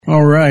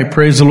All right,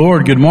 praise the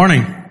Lord. Good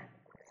morning.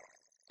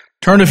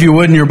 Turn, if you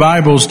would, in your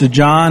Bibles to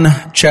John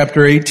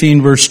chapter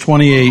 18, verse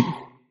 28.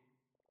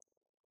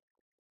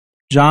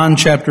 John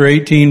chapter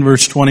 18,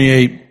 verse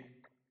 28.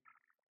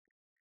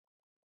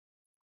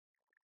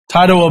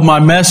 Title of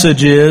my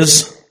message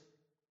is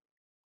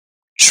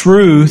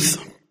Truth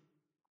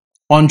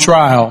on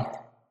Trial.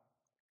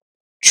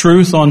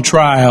 Truth on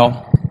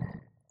Trial.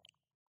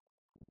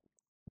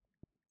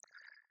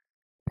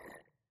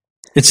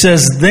 It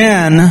says,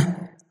 then,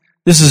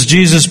 this is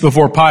Jesus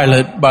before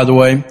Pilate, by the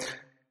way.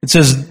 It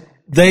says,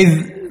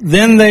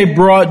 then they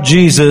brought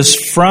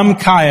Jesus from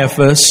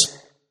Caiaphas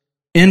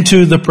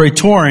into the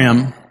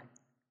praetorium,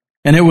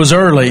 and it was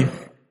early.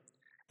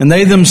 And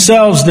they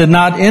themselves did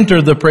not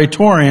enter the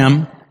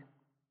praetorium,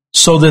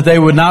 so that they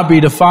would not be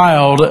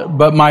defiled,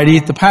 but might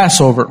eat the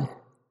Passover.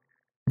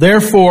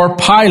 Therefore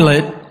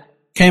Pilate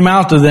came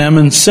out to them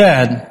and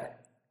said,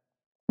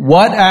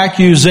 what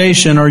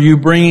accusation are you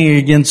bringing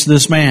against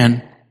this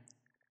man?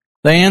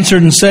 They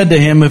answered and said to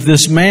him, if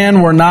this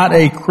man were not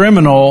a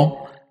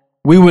criminal,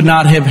 we would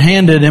not have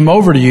handed him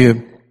over to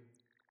you.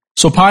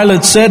 So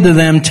Pilate said to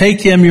them, take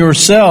him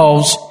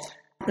yourselves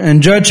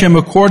and judge him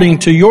according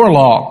to your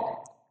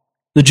law.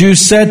 The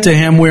Jews said to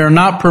him, we are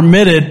not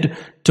permitted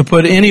to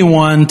put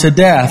anyone to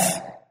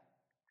death.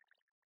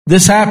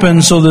 This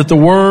happened so that the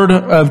word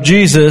of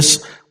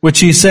Jesus, which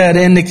he said,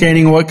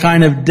 indicating what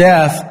kind of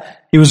death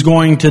he was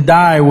going to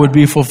die, would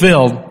be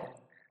fulfilled.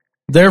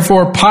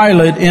 Therefore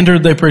Pilate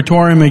entered the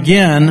praetorium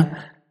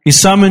again. He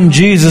summoned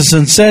Jesus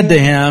and said to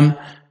him,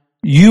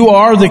 you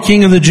are the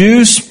king of the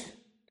Jews?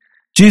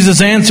 Jesus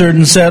answered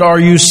and said,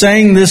 are you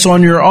saying this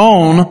on your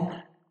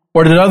own,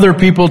 or did other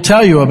people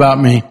tell you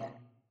about me?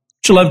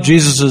 You love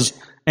Jesus'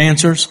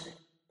 answers.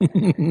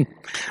 You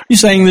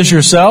saying this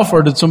yourself,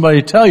 or did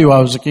somebody tell you I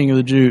was the king of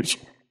the Jews?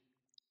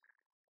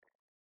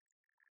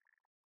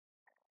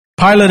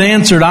 Pilate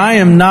answered, I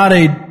am not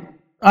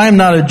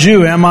a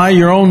Jew, am I?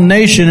 Your own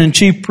nation and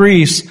chief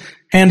priests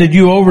handed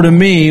you over to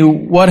me.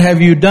 What have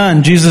you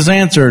done? Jesus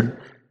answered,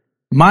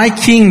 my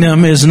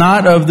kingdom is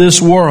not of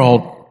this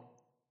world.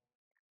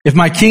 If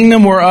my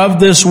kingdom were of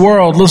this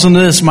world, listen to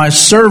this, my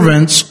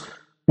servants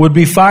would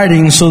be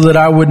fighting so that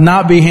I would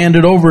not be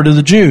handed over to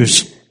the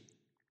Jews.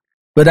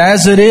 But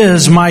as it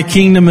is, my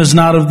kingdom is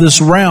not of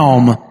this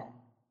realm.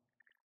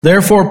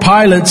 Therefore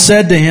Pilate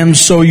said to him,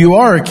 so you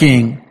are a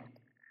king.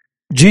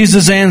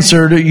 Jesus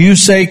answered, you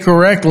say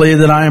correctly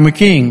that I am a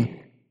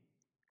king.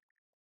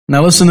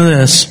 Now listen to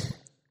this.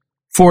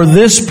 For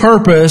this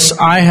purpose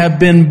I have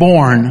been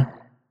born,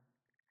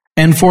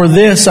 and for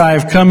this I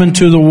have come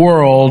into the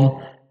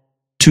world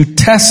to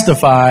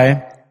testify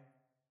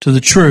to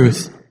the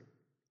truth.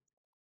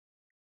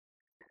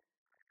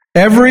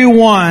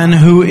 Everyone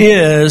who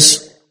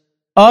is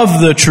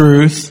of the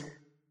truth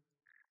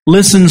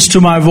listens to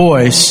my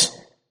voice.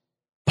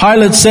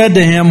 Pilate said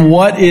to him,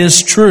 what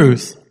is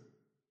truth?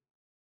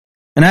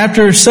 And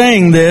after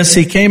saying this,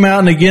 he came out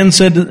and again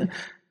said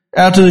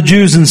out to the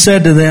Jews and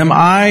said to them,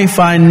 I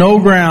find no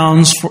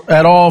grounds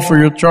at all for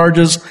your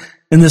charges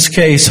in this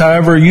case.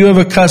 However, you have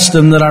a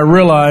custom that I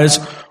release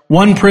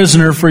one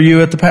prisoner for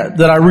you at the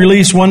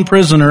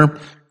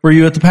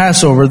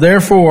Passover.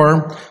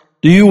 Therefore,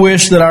 do you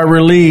wish that I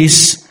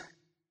release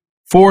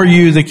for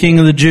you the king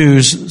of the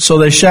Jews? So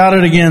they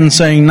shouted again,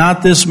 saying,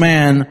 not this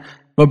man,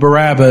 but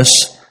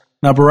Barabbas.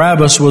 Now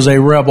Barabbas was a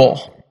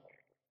rebel.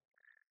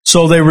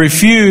 So they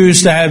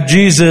refused to have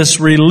Jesus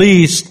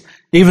released,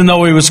 even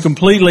though he was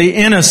completely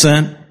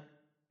innocent.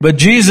 But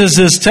Jesus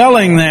is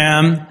telling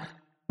them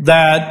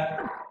that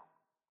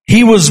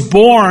he was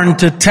born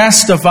to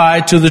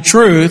testify to the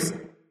truth,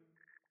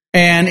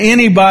 and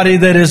anybody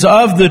that is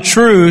of the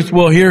truth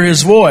will hear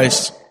his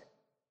voice.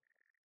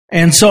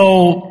 And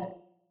so,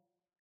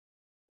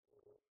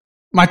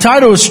 my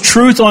title is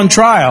Truth on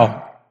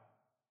Trial.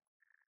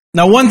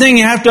 Now, one thing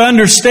you have to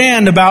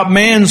understand about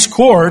man's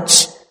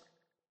courts,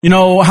 you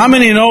know, how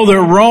many know that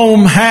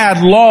Rome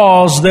had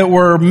laws that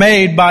were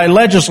made by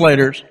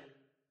legislators?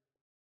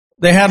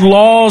 They had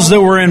laws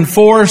that were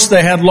enforced.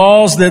 They had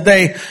laws that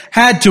they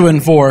had to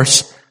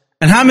enforce.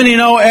 And how many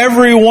know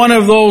every one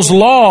of those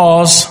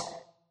laws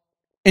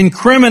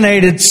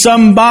incriminated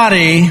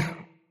somebody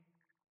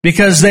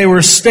because they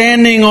were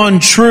standing on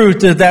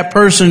truth that that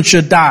person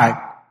should die?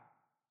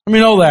 Let me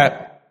know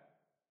that.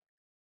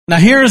 Now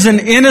here's an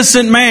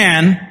innocent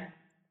man,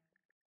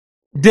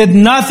 did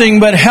nothing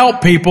but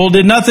help people,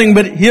 did nothing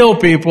but heal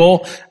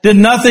people, did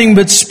nothing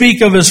but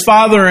speak of his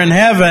Father in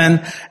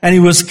heaven, and he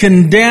was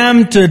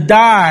condemned to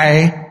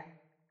die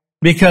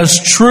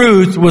because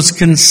truth was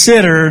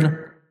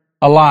considered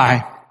a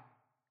lie.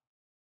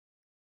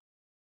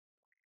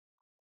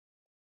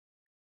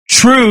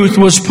 Truth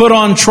was put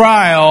on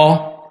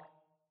trial,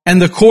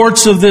 and the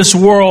courts of this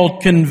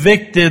world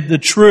convicted the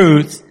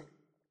truth.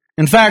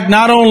 In fact,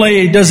 not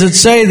only does it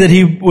say that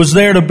he was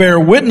there to bear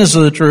witness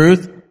of the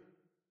truth,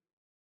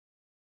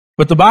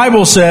 but the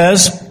Bible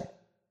says,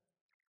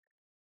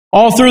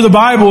 all through the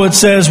Bible it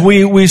says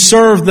we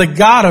serve the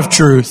God of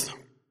truth.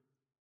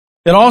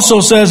 It also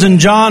says in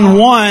John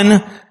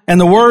 1 And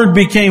the Word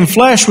became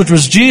flesh, which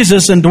was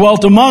Jesus, and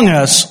dwelt among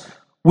us.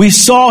 We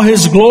saw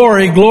His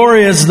glory.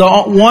 Glory as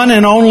the one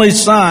and only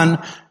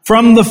Son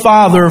from the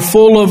Father,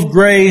 full of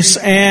grace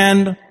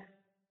and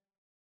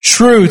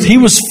truth. He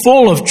was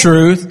full of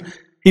truth.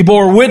 He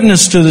bore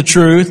witness to the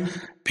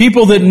truth.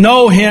 People that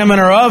know Him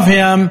and are of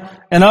Him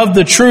and of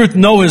the truth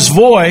know His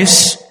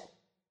voice.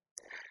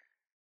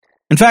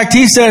 In fact,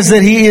 He says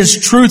that He is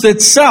truth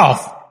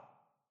itself.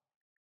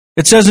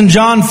 It says in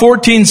John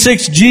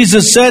 14:6,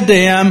 Jesus said to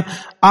him,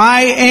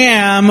 I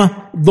am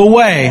the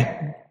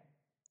way,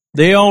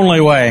 the only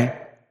way.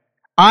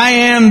 I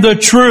am the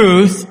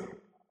truth.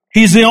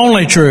 He's the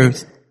only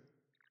truth.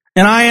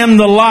 And I am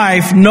the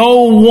life.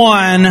 No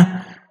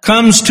one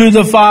comes to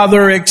the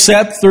Father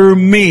except through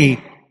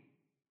me.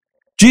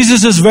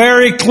 Jesus is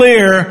very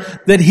clear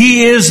that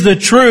He is the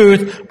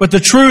truth, but the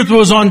truth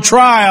was on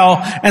trial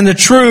and the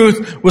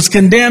truth was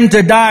condemned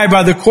to die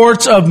by the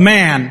courts of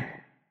man.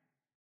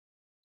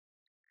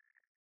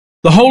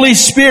 The Holy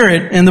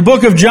Spirit, in the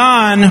book of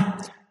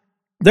John,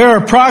 there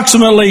are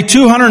approximately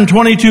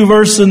 222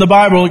 verses in the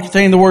Bible that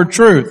contain the word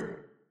truth.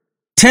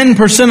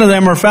 10% of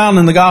them are found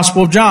in the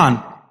Gospel of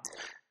John.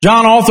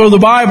 John, author of the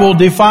Bible,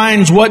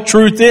 defines what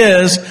truth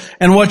is,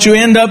 and what you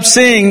end up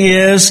seeing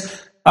is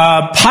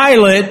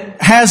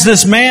Pilate has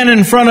this man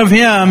in front of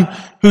him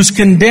who's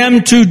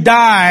condemned to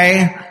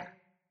die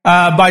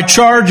by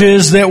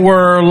charges that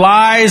were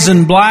lies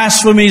and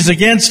blasphemies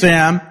against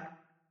him.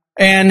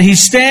 And he's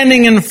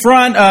standing in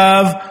front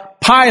of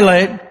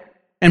Pilate,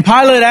 and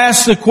Pilate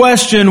asks the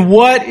question,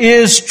 what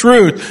is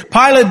truth?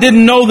 Pilate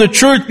didn't know the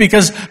truth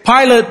because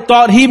Pilate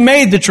thought he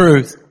made the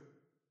truth.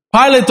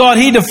 Pilate thought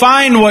he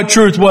defined what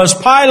truth was.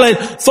 Pilate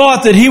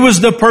thought that he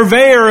was the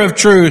purveyor of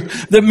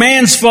truth, that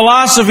man's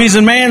philosophies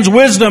and man's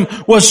wisdom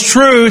was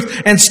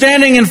truth, and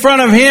standing in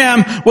front of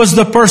him was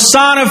the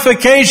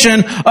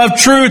personification of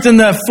truth in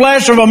the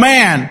flesh of a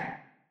man.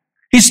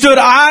 He stood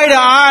eye to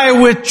eye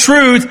with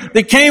truth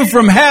that came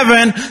from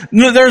heaven.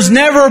 There's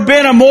never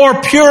been a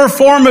more pure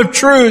form of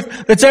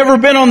truth that's ever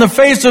been on the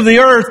face of the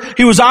earth.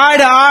 He was eye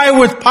to eye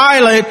with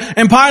Pilate,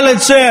 and Pilate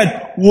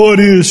said, what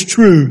is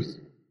truth?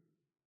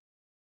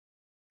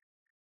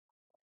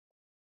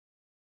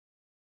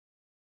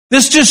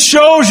 This just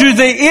shows you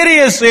the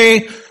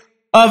idiocy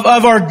of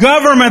our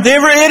government, the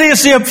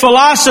idiocy of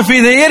philosophy,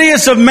 the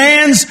idiocy of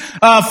man's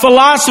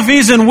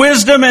philosophies and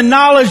wisdom and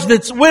knowledge.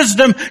 That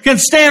wisdom can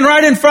stand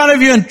right in front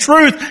of you and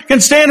truth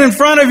can stand in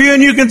front of you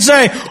and you can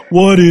say,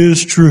 what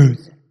is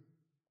truth?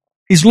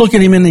 He's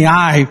looking him in the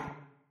eye.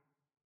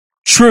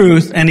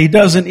 Truth, and he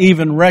doesn't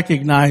even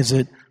recognize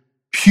it.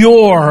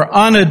 Pure,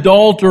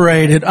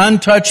 unadulterated,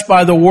 untouched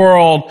by the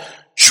world.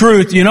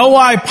 Truth. You know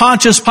why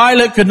Pontius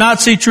Pilate could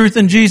not see truth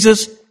in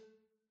Jesus?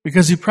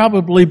 Because he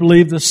probably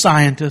believed the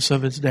scientists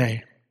of his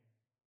day.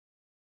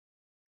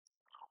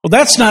 Well,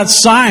 that's not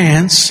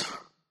science.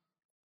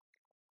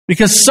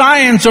 Because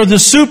science are the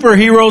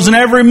superheroes in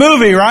every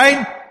movie,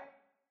 right?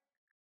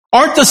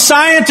 Aren't the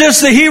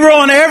scientists the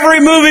hero in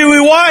every movie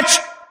we watch?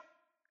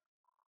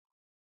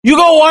 You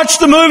go watch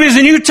the movies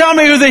and you tell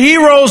me who the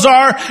heroes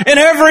are in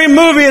every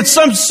movie. It's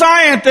some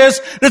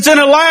scientist that's in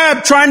a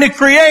lab trying to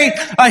create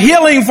a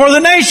healing for the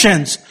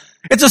nations.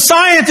 It's a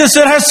scientist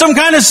that has some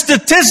kind of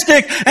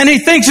statistic and he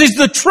thinks he's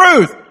the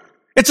truth.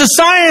 It's a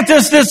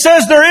scientist that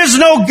says there is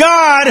no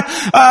God,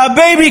 a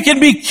baby can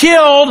be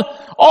killed.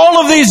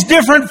 All of these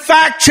different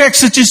fact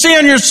checks that you see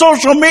on your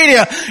social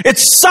media.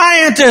 It's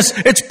scientists,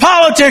 it's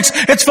politics,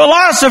 it's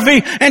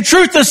philosophy, and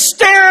truth is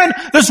staring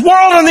this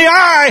world in the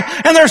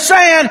eye and they're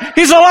saying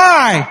he's a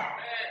lie.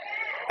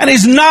 And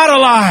he's not a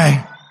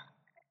lie.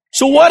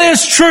 So what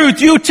is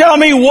truth? You tell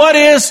me what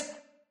is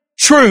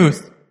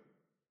truth.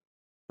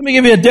 Let me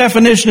give you a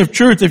definition of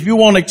truth if you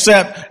won't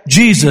accept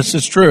Jesus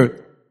as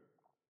truth.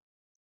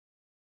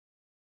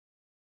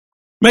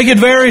 Make it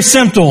very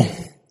simple.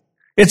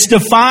 It's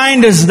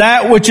defined as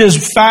that which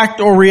is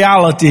fact or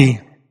reality.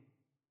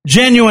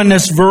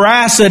 Genuineness,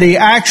 veracity,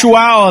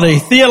 actuality.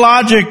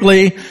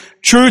 Theologically,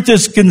 truth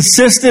is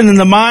consistent in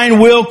the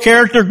mind, will,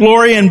 character,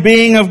 glory, and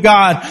being of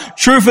God.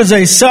 Truth is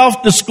a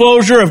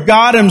self-disclosure of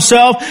God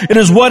Himself. It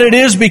is what it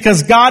is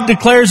because God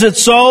declares it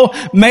so,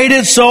 made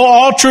it so.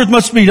 All truth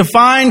must be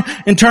defined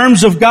in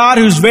terms of God,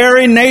 whose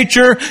very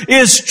nature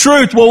is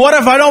truth. Well, what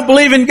if I don't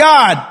believe in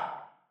God?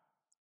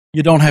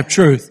 You don't have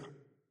truth.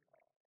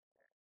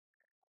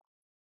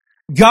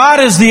 God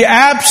is the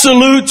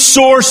absolute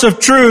source of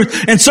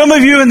truth. And some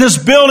of you in this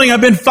building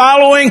have been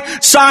following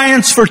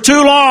science for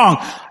too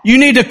long. You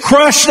need to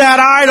crush that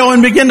idol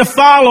and begin to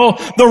follow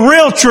the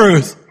real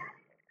truth.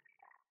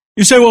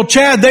 You say, well,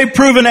 Chad, they've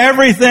proven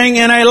everything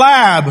in a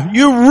lab.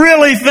 You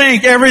really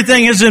think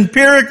everything has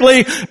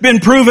empirically been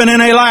proven in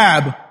a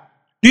lab?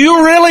 Do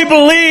you really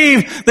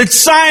believe that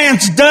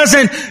science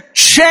doesn't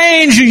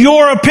change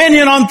your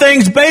opinion on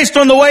things based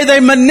on the way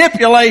they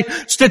manipulate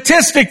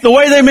statistics, the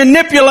way they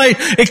manipulate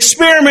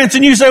experiments?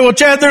 And you say, well,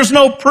 Chad, there's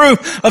no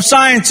proof of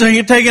science and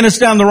you're taking us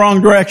down the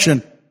wrong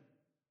direction.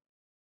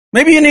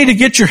 Maybe you need to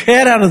get your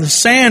head out of the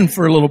sand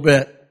for a little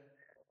bit.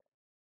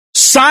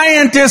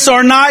 Scientists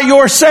are not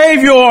your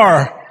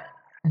savior.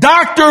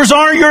 Doctors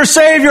aren't your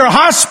Savior.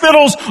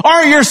 Hospitals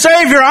aren't your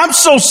Savior. I'm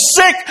so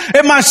sick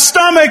at my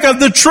stomach of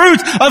the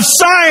truth of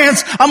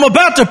science, I'm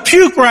about to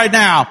puke right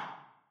now.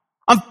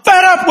 I'm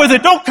fed up with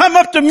it. Don't come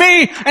up to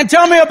me and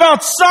tell me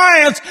about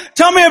science.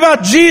 Tell me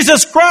about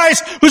Jesus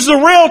Christ, who's the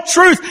real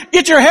truth.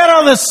 Get your head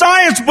out of the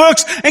science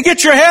books and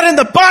get your head in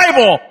the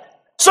Bible.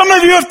 Some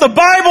of you, if the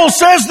Bible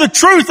says the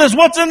truth is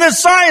what's in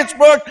this science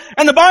book,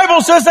 and the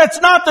Bible says that's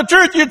not the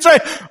truth, you'd say,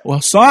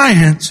 well,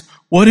 science,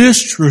 what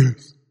is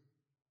truth?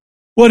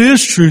 What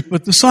is truth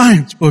but the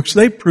science books?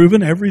 They've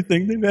proven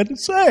everything they've had to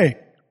say.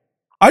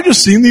 I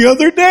just seen the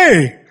other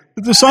day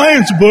that the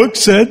science book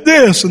said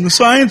this and the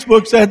science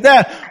book said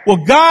that.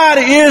 Well, God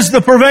is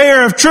the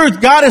purveyor of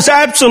truth. God is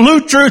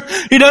absolute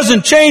truth. He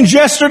doesn't change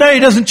yesterday. He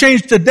doesn't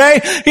change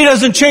today. He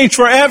doesn't change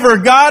forever.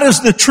 God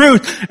is the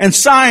truth, and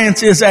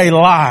science is a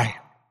lie.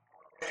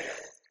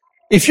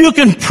 If you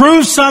can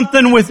prove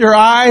something with your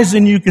eyes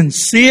and you can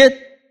see it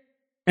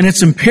and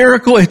it's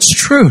empirical, it's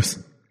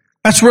truth.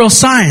 That's real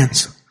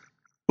science.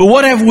 But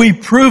what have we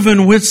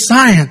proven with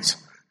science?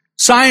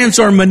 Science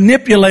are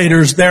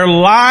manipulators. They're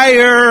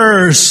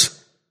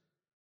liars.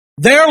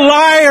 They're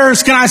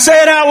liars. Can I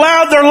say it out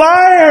loud? They're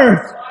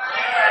liars.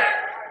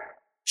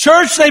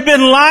 Church, they've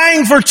been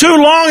lying for too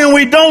long, and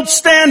we don't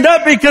stand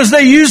up because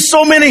they use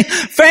so many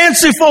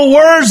fanciful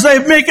words. They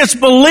make us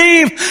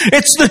believe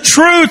it's the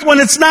truth when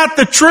it's not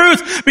the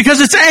truth, because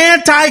it's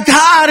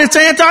anti-God, it's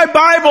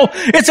anti-Bible,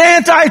 it's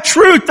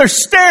anti-truth. They're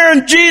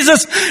staring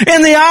Jesus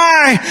in the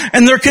eye,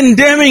 and they're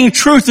condemning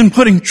truth and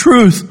putting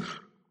truth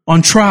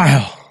on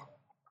trial.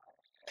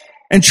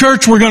 And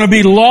church, we're going to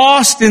be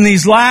lost in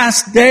these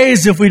last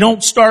days if we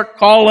don't start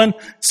calling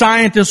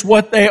scientists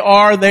what they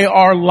are. They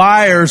are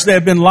liars. They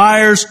have been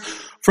liars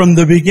from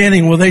the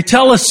beginning. Well, they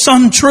tell us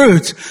some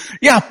truths.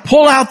 Yeah,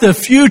 pull out the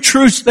few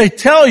truths they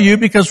tell you,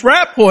 because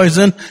rat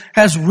poison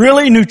has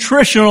really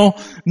nutritional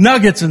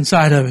nuggets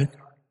inside of it.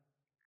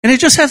 And it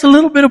just has a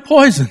little bit of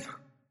poison.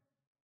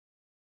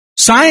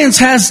 Science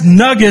has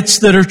nuggets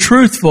that are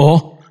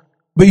truthful.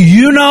 But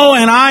you know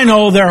and I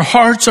know their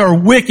hearts are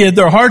wicked.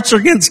 Their hearts are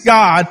against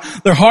God.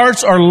 Their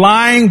hearts are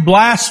lying,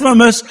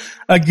 blasphemous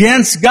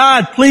against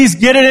God. Please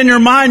get it in your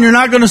mind. You're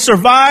not going to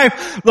survive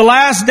the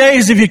last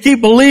days if you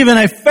keep believing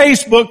a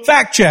Facebook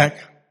fact check.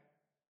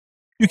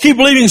 You keep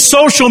believing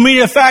social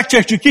media fact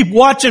checks. You keep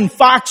watching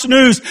Fox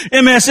News,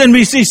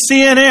 MSNBC,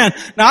 CNN.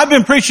 Now, I've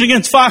been preaching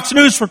against Fox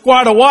News for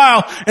quite a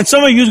while, and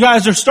some of you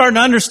guys are starting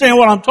to understand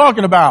what I'm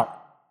talking about.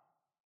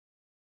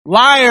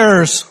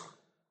 Liars.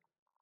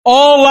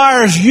 All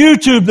liars.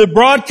 YouTube that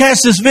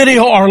broadcasts this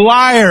video are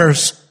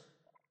liars.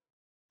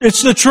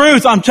 It's the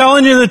truth. I'm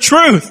telling you the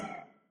truth.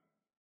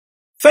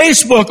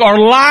 Facebook are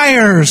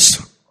liars.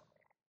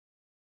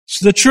 It's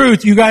the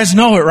truth. You guys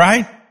know it,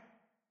 right?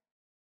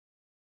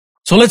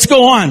 So let's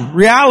go on.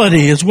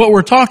 Reality is what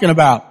we're talking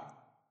about.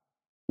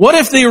 What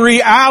if the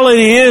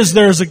reality is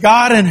there's a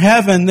God in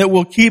heaven that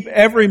will keep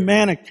every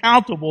man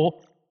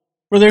accountable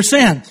for their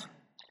sins?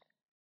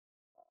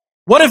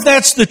 What if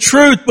that's the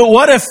truth, but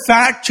what if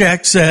fact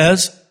check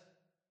says,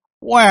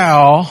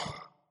 well,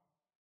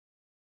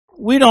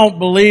 we don't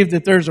believe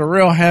that there's a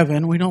real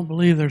heaven. We don't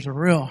believe there's a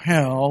real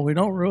hell. We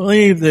don't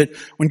believe that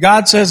when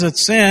God says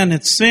it's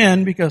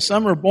sin because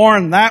some are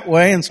born that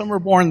way and some are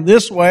born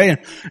this way.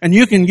 And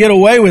you can get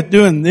away with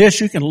doing this.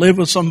 You can live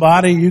with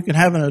somebody. You can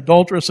have an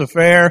adulterous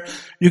affair.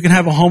 You can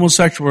have a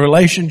homosexual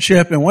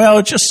relationship. And well,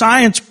 it's just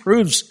science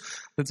proves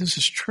that this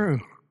is true.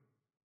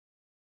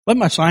 Let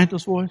my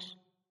scientist voice.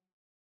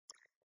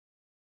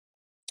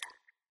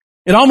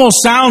 It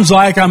almost sounds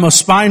like I'm a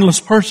spineless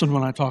person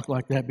when I talk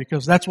like that,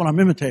 because that's what I'm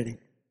imitating.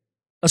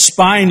 A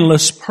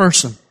spineless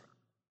person.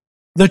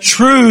 The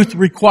truth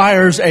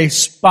requires a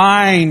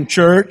spine,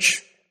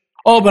 church.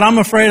 Oh, but I'm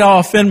afraid I'll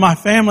offend my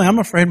family. I'm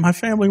afraid my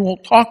family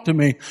won't talk to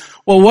me.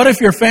 Well, what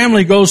if your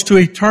family goes to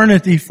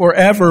eternity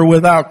forever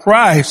without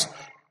Christ?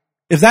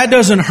 If that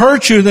doesn't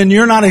hurt you, then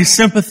you're not a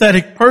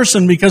sympathetic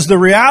person, because the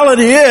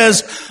reality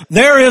is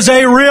there is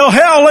a real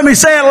hell. Let me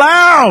say it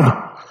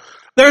loud.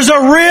 There's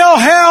a real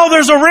hell.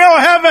 There's a real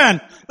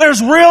heaven.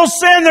 There's real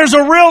sin. There's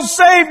a real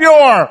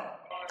Savior.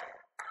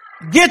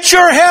 Get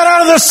your head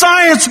out of the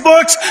science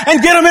books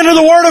and get them into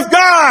the Word of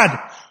God.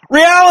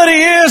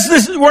 Reality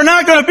is we're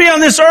not going to be on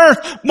this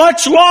earth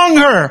much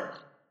longer.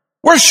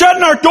 We're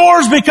shutting our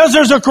doors because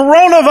there's a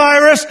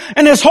coronavirus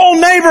and this whole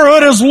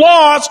neighborhood is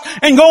lost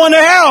and going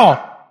to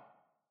hell.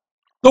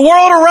 The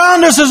world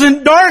around us is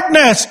in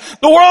darkness.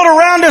 The world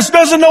around us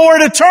doesn't know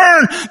where to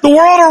turn. The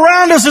world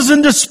around us is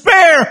in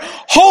despair,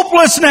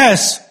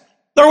 hopelessness.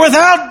 They're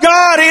without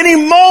God. Any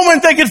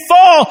moment they could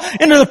fall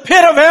into the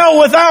pit of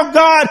hell without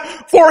God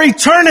for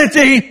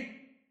eternity.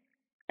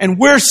 And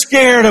we're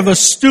scared of a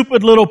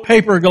stupid little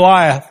paper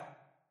Goliath.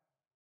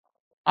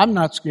 I'm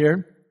not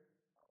scared.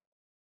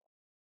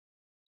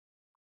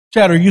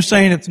 Chad, are you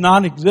saying it's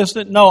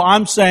non-existent? No,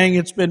 I'm saying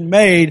it's been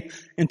made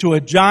into a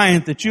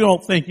giant that you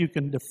don't think you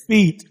can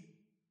defeat.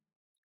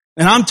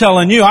 And I'm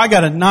telling you, I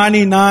got a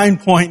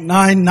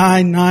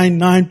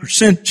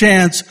 99.9999%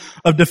 chance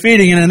of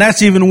defeating it, and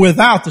that's even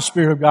without the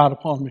Spirit of God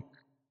upon me.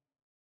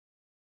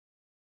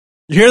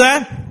 You hear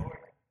that?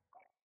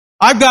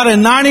 I've got a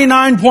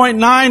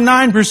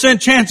 99.99%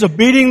 chance of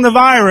beating the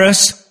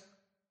virus,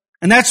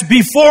 and that's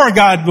before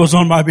God goes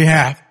on my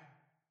behalf.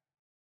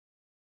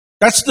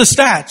 That's the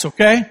stats,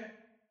 okay?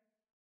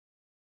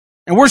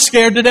 And we're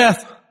scared to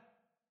death.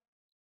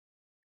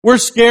 We're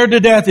scared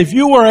to death. If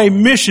you were a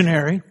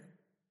missionary,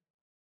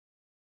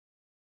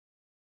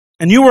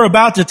 and you were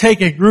about to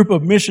take a group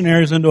of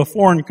missionaries into a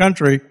foreign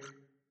country,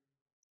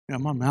 yeah,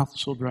 my mouth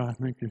is so dry,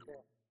 thank you.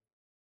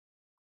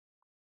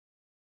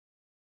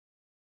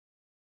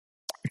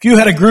 If you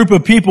had a group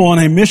of people on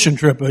a mission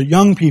trip,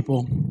 young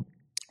people,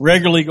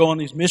 regularly go on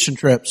these mission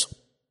trips.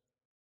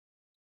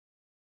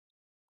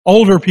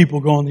 Older people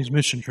go on these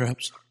mission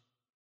trips.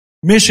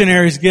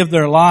 Missionaries give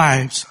their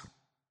lives.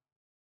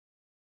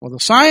 Well, the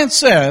science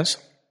says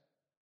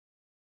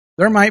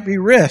there might be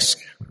risk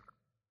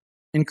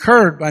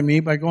incurred by me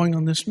by going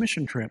on this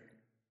mission trip.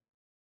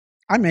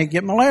 I may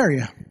get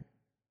malaria.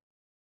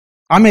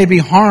 I may be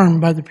harmed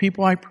by the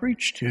people I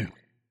preach to.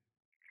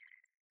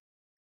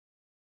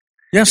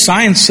 Yes,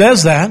 science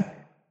says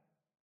that.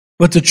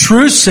 But the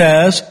truth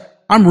says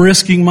I'm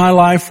risking my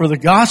life for the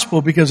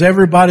gospel because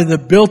everybody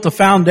that built the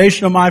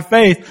foundation of my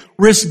faith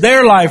risked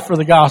their life for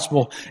the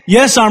gospel.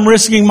 Yes, I'm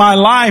risking my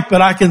life,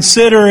 but I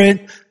consider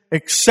it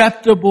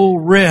acceptable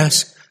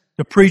risk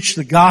to preach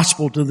the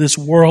gospel to this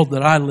world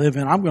that I live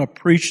in. I'm going to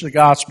preach the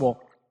gospel.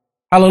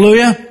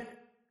 Hallelujah.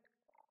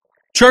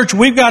 Church,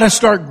 we've got to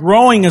start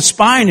growing a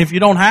spine. If you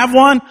don't have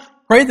one,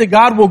 pray that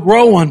God will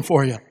grow one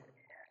for you.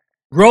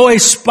 Grow a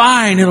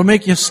spine. It'll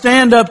make you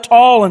stand up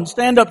tall and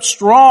stand up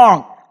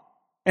strong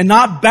and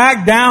not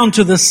back down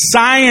to the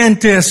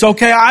scientists.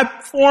 Okay,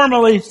 I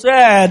formally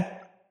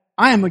said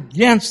I am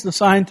against the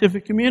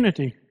scientific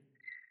community.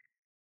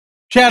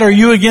 Chad, are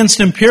you against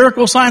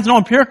empirical science? No,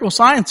 empirical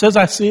science says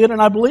I see it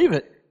and I believe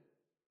it.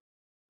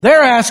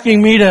 They're asking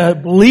me to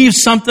believe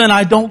something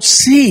I don't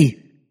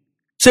see.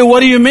 So what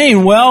do you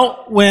mean?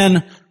 Well,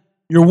 when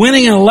you're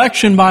winning an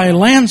election by a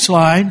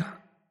landslide,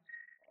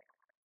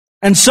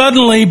 and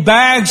suddenly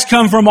bags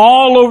come from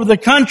all over the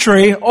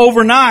country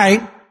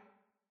overnight,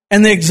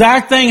 and the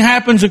exact thing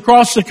happens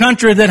across the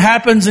country that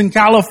happens in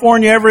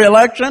California every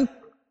election,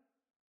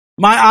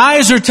 my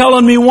eyes are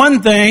telling me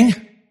one thing,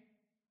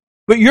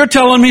 but you're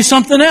telling me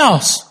something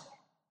else.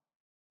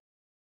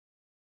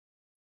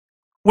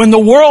 When the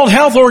World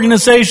Health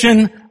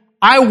Organization,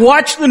 I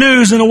watch the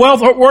news and the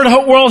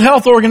World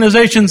Health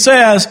Organization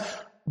says,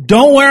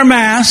 don't wear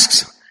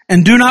masks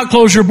and do not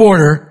close your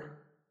border.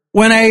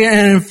 When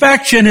an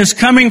infection is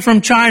coming from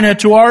China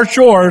to our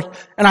shores,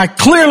 and I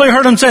clearly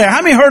heard them say it.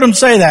 How many heard them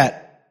say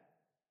that?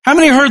 How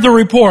many heard the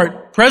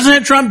report?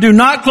 President Trump, do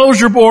not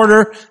close your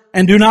border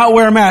and do not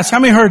wear masks. How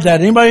many heard that?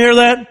 Anybody hear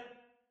that?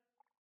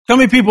 Tell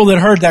me people that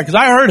heard that, because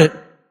I heard it.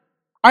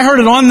 I heard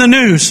it on the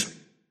news.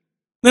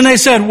 Then they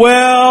said,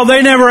 well,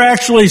 they never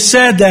actually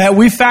said that.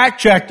 We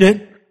fact-checked it.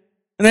 And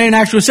they didn't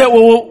actually say,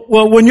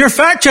 well, when you're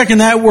fact-checking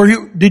that,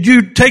 did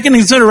you take into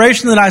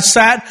consideration that I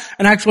sat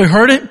and actually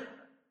heard it?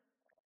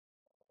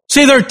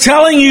 See, they're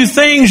telling you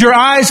things your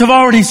eyes have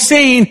already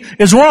seen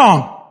is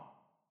wrong.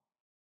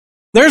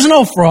 There's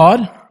no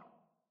fraud.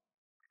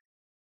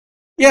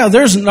 Yeah,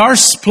 in our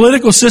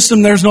political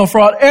system, there's no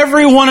fraud.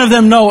 Every one of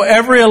them know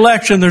every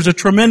election there's a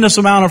tremendous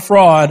amount of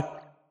fraud.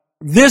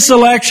 This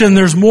election,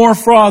 there's more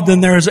fraud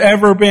than there's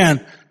ever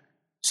been.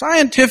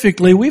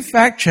 Scientifically, we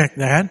fact-checked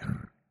that.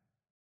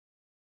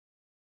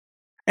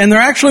 And there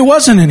actually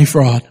wasn't any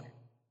fraud.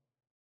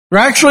 There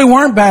actually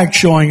weren't bags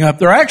showing up.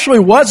 There actually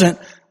wasn't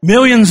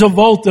millions of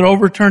votes that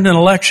overturned an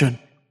election.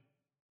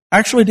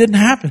 Actually didn't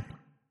happen.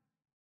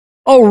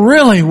 Oh,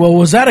 really? Well,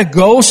 was that a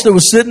ghost that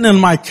was sitting in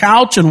my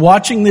couch and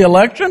watching the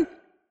election?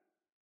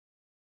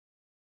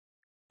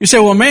 You say,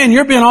 well, man,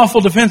 you're being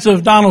awful defensive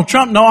of Donald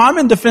Trump. No, I'm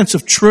in defense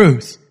of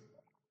truth.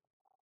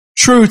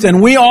 Truth.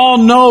 And we all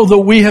know that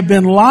we have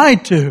been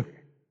lied to.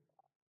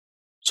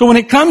 So when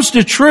it comes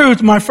to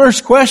truth, my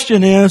first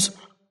question is,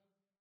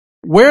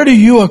 where do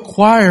you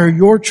acquire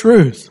your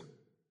truth?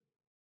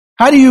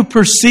 How do you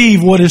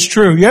perceive what is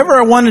true? You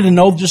ever wanted to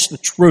know just the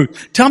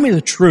truth? Tell me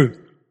the truth.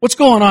 What's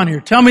going on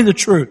here? Tell me the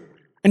truth.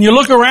 And you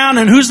look around,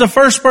 and who's the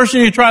first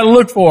person you try to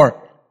look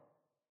for?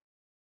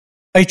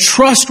 A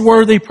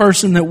trustworthy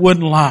person that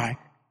wouldn't lie.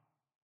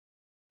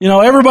 You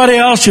know, everybody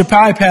else you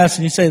bypass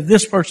and you say,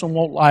 this person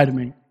won't lie to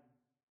me.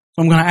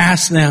 So I'm going to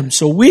ask them.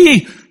 So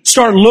we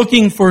start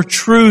looking for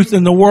truth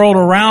in the world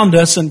around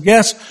us, and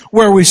guess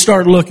where we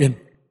start looking?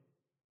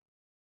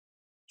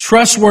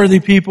 Trustworthy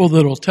people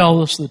that will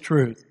tell us the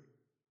truth.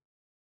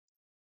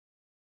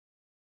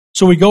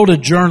 So we go to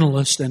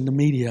journalists and the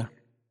media.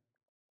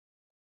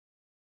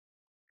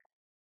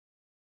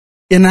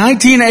 In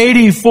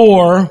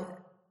 1984,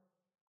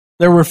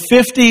 there were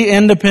 50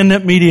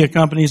 independent media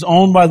companies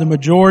owned by the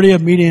majority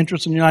of media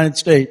interests in the United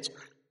States.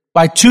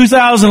 By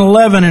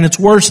 2011, and it's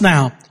worse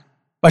now,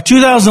 by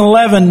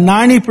 2011,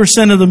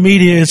 90% of the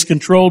media is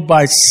controlled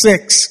by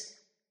six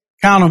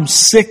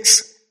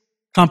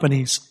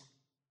companies.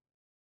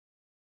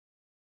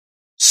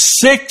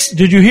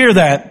 Did you hear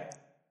that?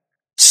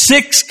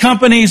 6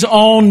 companies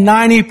own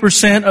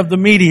 90% of the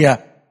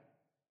media.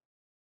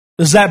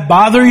 Does that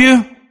bother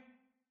you?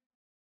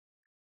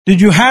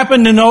 Did you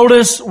happen to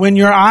notice when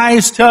your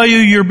eyes tell you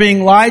you're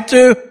being lied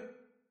to?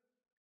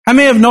 How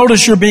many have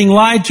noticed you're being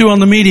lied to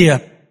on the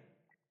media?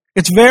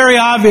 It's very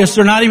obvious.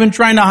 They're not even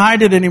trying to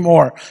hide it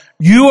anymore.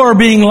 You are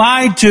being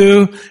lied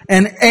to,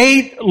 and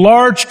 8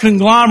 large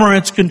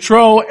conglomerates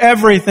control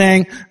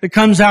everything that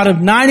comes out of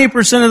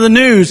 90% of the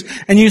news.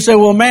 And you say,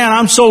 well, man,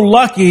 I'm so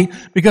lucky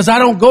because I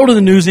don't go to the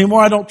news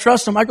anymore. I don't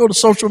trust them. I go to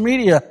social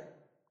media.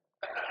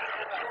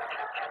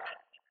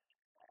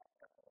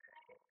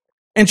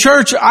 In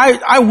church,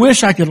 I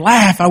wish I could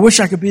laugh. I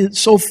wish I could be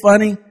so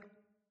funny.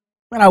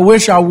 Man, I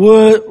wish I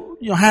would,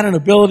 had an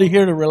ability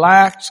here to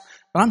relax.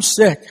 But I'm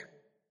sick.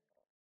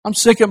 I'm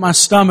sick at my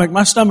stomach.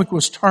 My stomach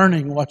was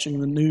turning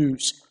watching the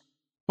news.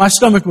 My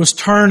stomach was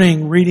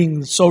turning reading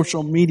the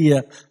social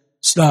media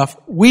stuff.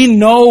 We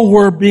know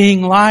we're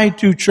being lied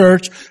to,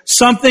 church.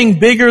 Something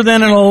bigger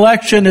than an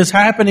election is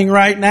happening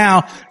right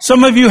now.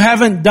 Some of you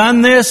haven't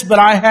done this, but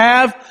I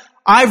have.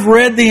 I've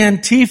read the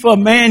Antifa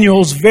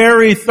manuals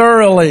very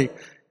thoroughly.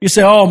 You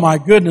say, oh my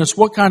goodness,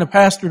 what kind of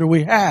pastor do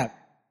we have?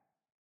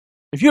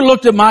 If you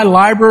looked at my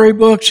library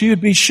books,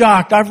 you'd be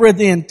shocked. I've read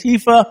the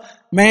Antifa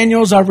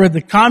manuals. I've read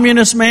the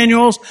communist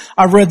manuals.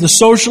 I've read the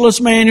socialist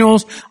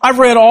manuals. I've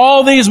read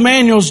all these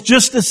manuals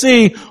just to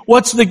see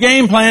what's the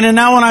game plan. And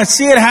now when I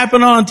see it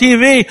happen on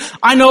TV,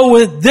 I know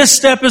that this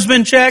step has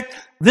been checked,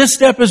 this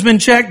step has been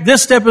checked,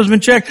 this step has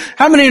been checked.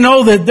 How many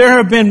know that there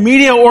have been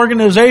media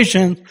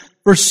organizations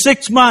for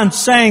 6 months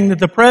saying that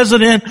the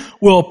president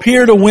will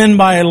appear to win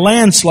by a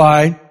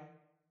landslide,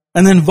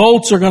 and then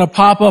votes are going to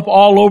pop up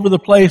all over the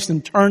place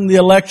and turn the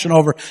election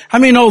over? How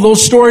many know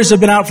those stories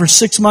have been out for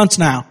 6 months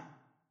now?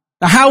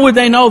 Now, how would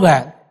they know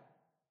that?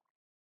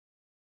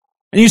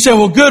 And you say,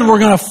 well, good, we're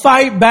going to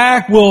fight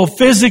back. We'll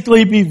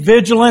physically be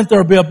vigilant.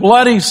 There'll be a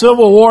bloody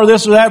civil war,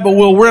 this or that, but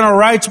we'll win our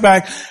rights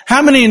back.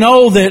 How many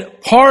know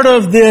that part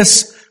of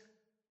this,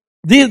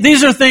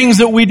 these are things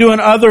that we do in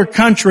other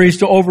countries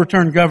to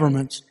overturn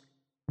governments?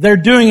 They're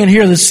doing it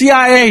here. The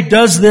CIA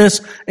does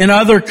this in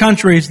other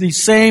countries,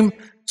 these same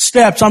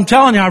steps. I'm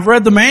telling you, I've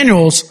read the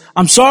manuals.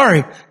 I'm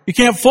sorry. You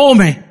can't fool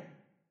me.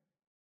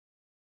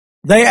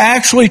 They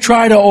actually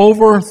try to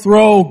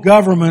overthrow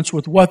governments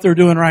with what they're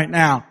doing right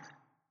now.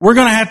 We're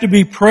going to have to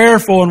be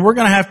prayerful, and we're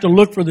going to have to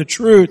look for the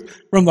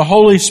truth from the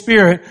Holy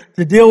Spirit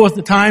to deal with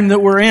the time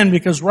that we're in,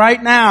 because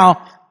right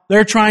now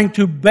they're trying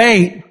to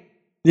bait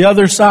the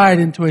other side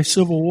into a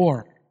civil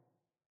war.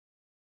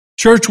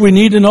 Church, we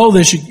need to know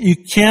this. You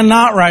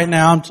cannot right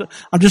now,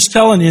 I'm just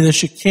telling you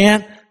this, you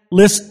can't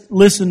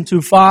listen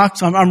to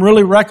Fox. I'm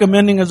really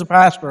recommending as a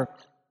pastor,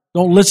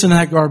 don't listen to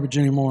that garbage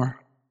anymore.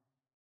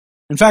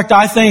 In fact,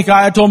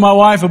 I told my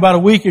wife about a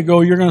week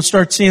ago, you're going to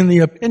start seeing the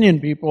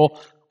opinion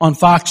people on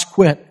Fox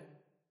quit.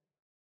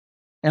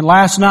 And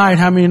last night,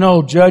 how many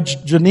know, Judge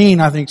Janine,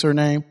 I think's her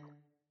name,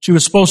 she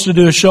was supposed to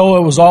do a show.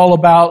 It was all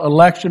about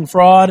election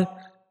fraud,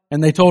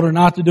 and they told her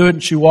not to do it,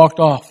 and she walked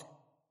off.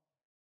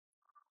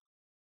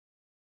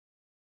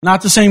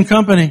 Not the same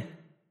company.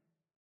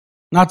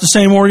 Not the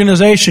same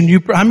organization.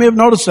 How many have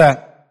noticed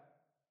that?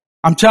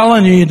 I'm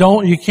telling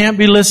you, you can't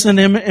be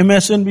listening to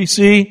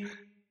MSNBC.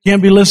 You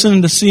can't be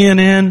listening to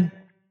CNN.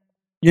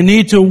 You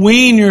need to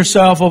wean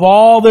yourself of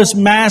all this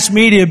mass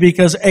media,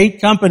 because 8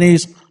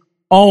 companies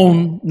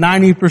own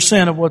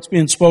 90% of what's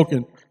being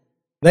spoken.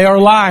 They are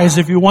lies.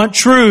 If you want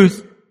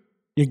truth,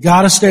 you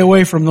got to stay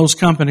away from those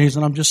companies.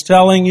 And I'm just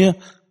telling you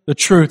the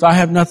truth. I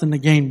have nothing to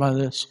gain by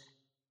this.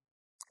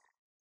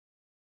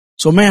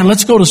 So man,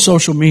 let's go to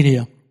social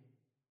media.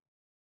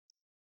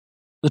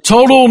 The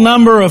total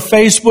number of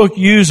Facebook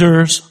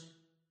users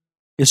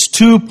is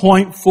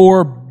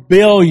 2.4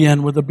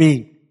 billion with a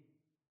B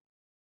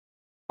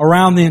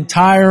around the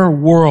entire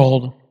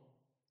world.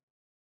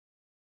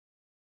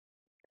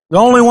 The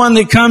only one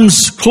that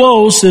comes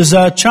close is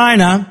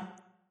China.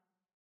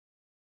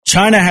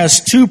 China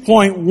has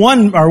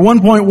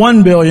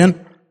 1.1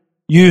 billion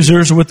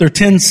users with their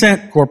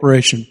Tencent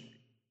corporation.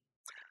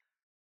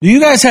 Do you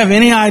guys have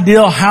any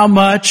idea how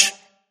much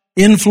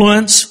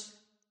influence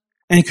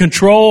and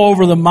control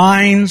over the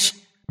minds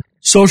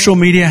social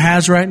media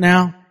has right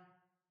now?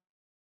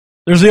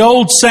 There's the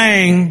old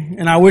saying,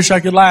 and I wish I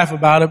could laugh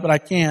about it, but I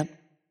can't.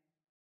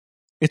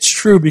 It's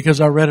true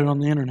because I read it on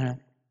the internet.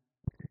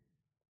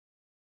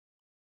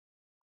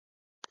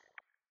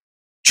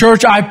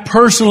 Church, I've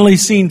personally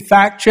seen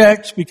fact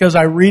checks because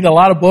I read a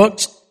lot of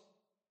books.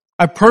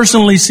 I've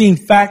personally seen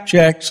fact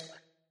checks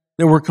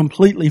that were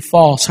completely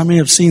false. How many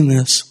have seen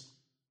this?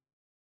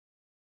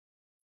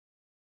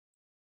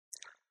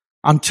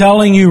 I'm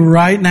telling you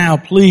right now,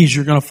 please,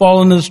 you're going to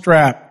fall into this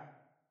trap.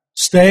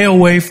 Stay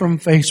away from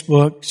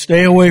Facebook.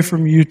 Stay away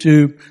from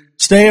YouTube.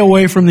 Stay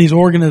away from these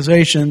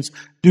organizations.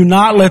 Do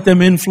not let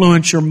them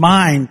influence your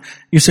mind.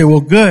 You say, well,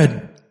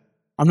 good.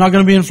 I'm not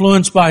going to be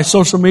influenced by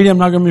social media. I'm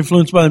not going to be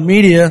influenced by the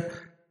media,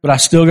 but I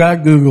still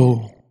got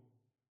Google.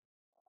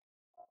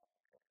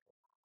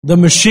 The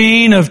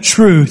machine of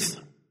truth.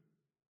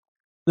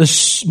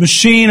 The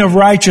machine of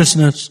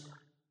righteousness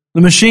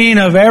the machine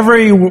of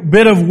every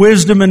bit of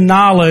wisdom and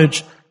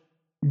knowledge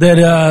that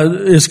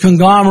is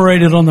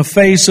conglomerated on the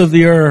face of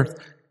the earth.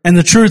 And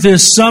the truth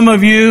is, some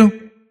of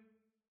you,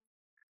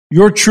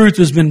 your truth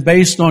has been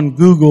based on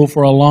Google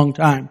for a long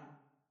time.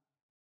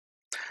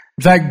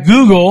 In fact,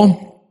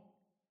 Google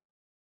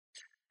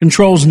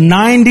controls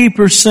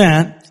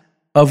 90%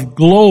 of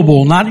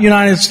global, not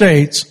United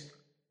States,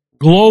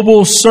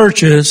 global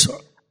searches,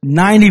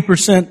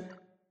 90%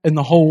 in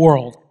the whole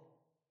world.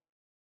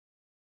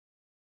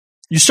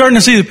 You starting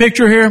to see the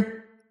picture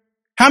here?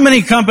 How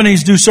many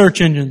companies do search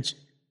engines?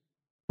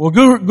 Well,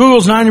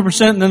 Google's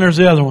 90%, and then there's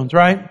the other ones,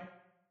 right?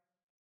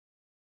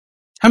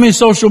 How many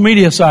social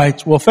media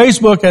sites? Well,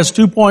 Facebook has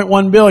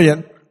 2.1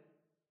 billion.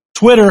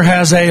 Twitter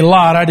has a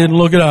lot. I didn't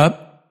look it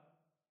up.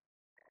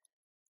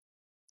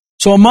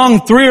 So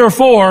among 3 or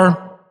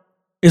 4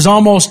 is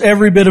almost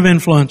every bit of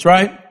influence,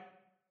 right?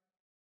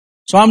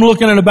 So I'm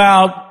looking at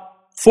about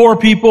 4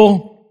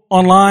 people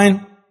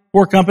online,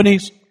 4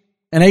 companies,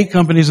 and 8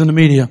 companies in the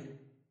media.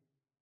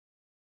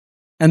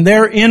 And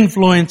they're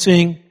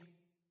influencing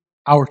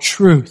our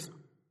truth.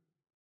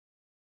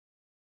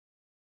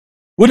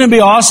 Wouldn't it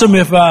be awesome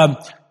if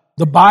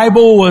the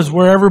Bible was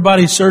where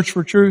everybody searched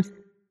for truth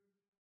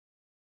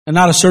and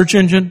not a search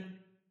engine?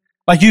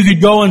 Like you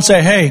could go and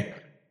say, hey,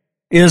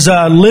 is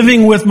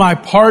living with my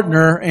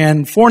partner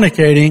and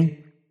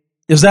fornicating,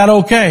 is that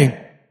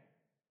okay?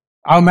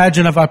 I'll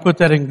imagine if I put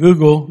that in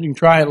Google, you can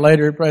try it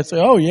later, it'd probably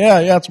say, oh yeah,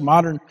 it's a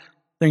modern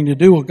thing to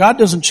do. Well, God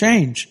doesn't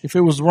change. If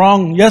it was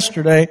wrong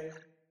yesterday,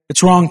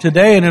 it's wrong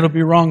today and it'll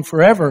be wrong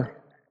forever.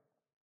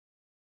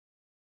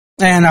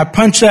 And I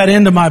punch that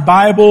into my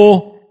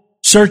Bible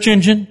search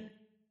engine,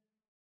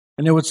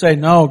 and it would say,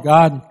 no,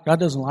 God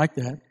doesn't like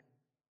that.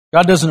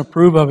 God doesn't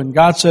approve of it. And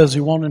God says He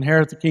won't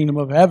inherit the kingdom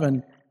of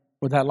heaven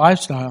with that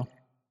lifestyle.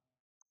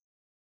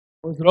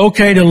 Or is it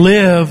okay to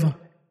live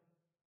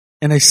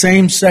in a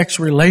same-sex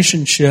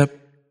relationship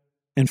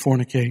and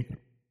fornicate?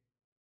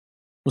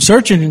 The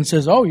search engine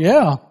says, oh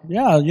yeah,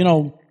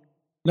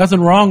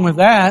 nothing wrong with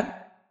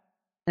that.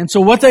 And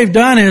so what they've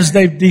done is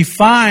they've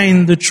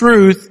defined the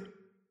truth,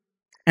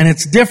 and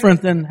it's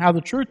different than how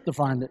the truth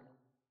defined it.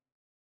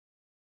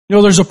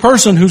 There's a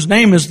person whose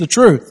name is the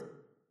truth.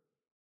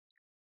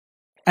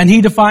 And he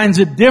defines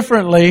it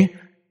differently,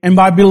 and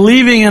by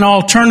believing in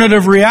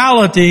alternative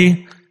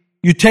reality,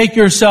 you take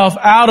yourself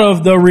out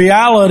of the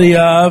reality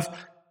of,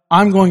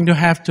 I'm going to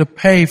have to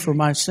pay for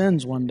my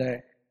sins one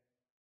day.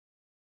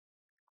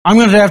 I'm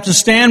going to have to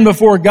stand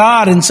before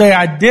God and say,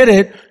 I did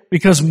it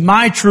because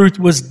my truth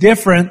was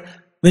different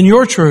than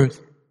your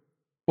truth.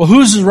 Well,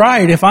 who's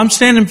right? If I'm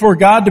standing before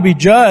God to be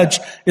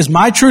judged, is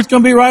my truth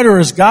going to be right or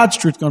is God's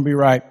truth going to be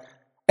right?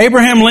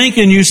 Abraham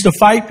Lincoln used to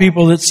fight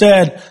people that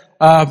said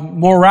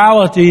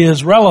morality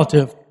is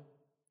relative.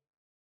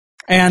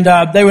 And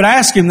they would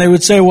ask him, they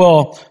would say,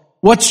 well,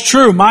 what's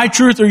true, my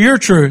truth or your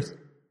truth?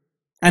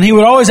 And he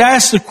would always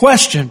ask the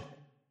question.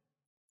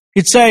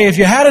 He'd say, if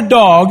you had a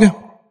dog,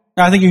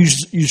 I think he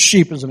used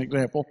sheep as an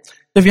example.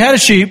 If you had a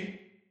sheep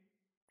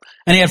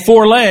and he had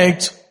 4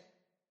 legs,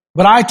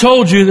 but I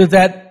told you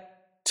that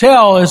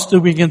tail is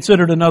to be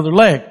considered another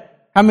leg,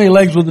 how many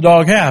legs would the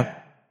dog have?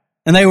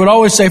 And they would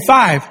always say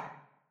 5.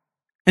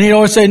 And he'd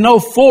always say, no,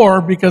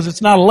 4, because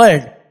it's not a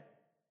leg.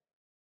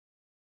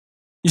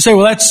 You say,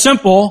 well, that's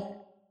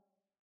simple,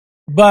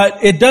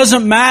 but it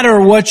doesn't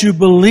matter what you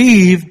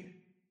believe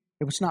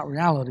if it's not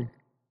reality.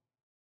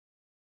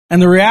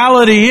 And the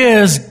reality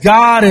is,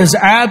 God is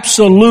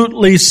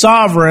absolutely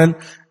sovereign.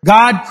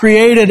 God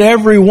created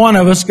every one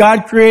of us.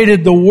 God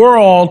created the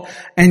world,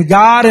 and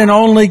God and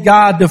only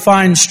God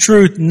defines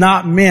truth,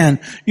 not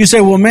men. You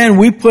say, well, man,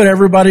 we put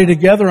everybody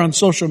together on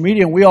social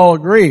media and we all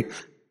agree.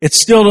 It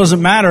still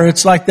doesn't matter.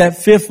 It's like that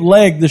 5th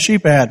leg the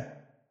sheep had.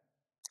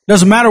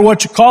 Doesn't matter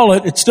what you call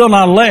it, it's still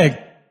not a leg.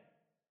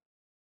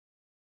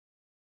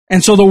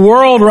 And so the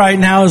world right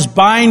now is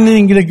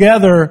binding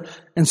together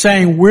and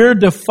saying, we're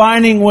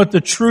defining what the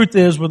truth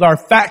is with our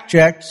fact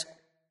checks.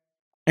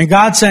 And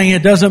God's saying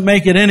it doesn't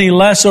make it any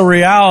less a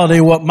reality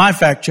what my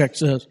fact check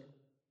says.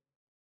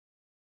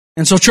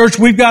 And so church,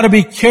 we've got to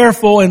be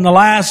careful in the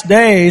last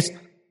days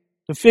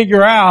to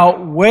figure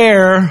out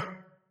where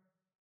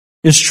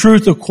is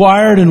truth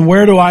acquired and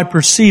where do I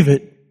perceive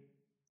it.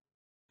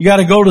 You got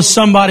to go to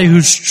somebody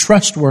who's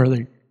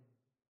trustworthy.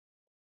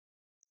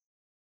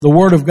 The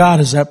Word of God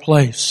is that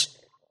place.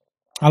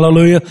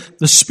 Hallelujah.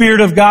 The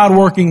Spirit of God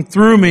working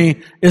through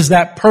me is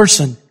that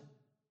person.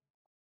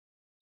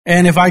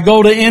 And if I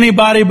go to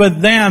anybody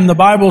but them, the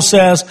Bible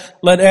says,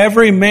 let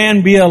every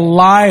man be a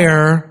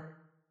liar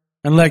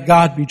and let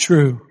God be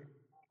true.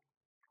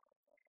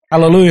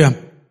 Hallelujah.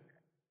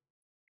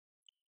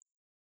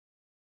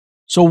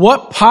 So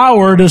what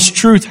power does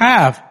truth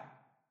have?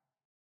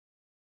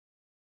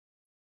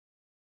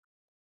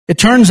 It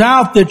turns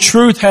out that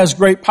truth has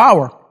great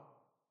power.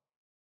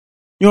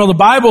 The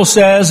Bible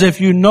says if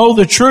you know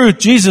the truth,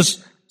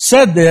 Jesus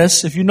said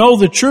this, if you know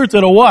the truth,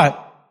 it'll what?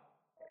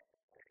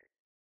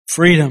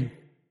 Freedom.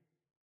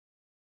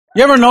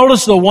 You ever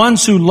notice the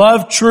ones who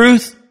love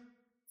truth,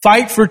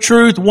 fight for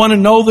truth, want to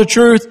know the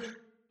truth?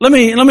 Let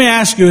me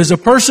ask you, is a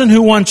person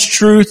who wants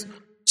truth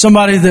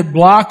somebody that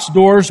blocks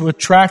doors with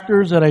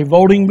tractors at a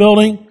voting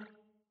building,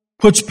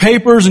 puts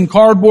papers and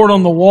cardboard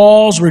on the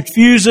walls,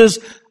 refuses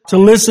to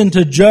listen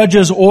to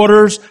judges'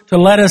 orders to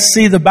let us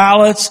see the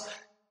ballots?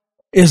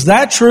 Is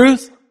that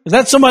truth? Is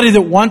that somebody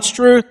that wants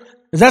truth?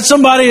 Is that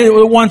somebody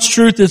that wants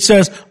truth that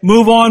says,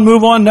 move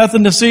on,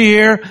 nothing to see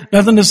here,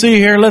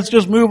 let's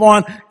just move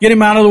on, get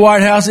him out of the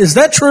White House? Is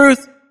that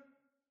truth?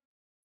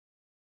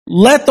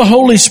 Let the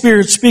Holy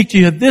Spirit speak to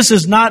you. This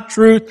is not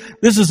truth.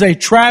 This is a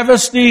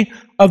travesty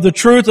of the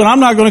truth, and I'm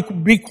not going to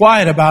be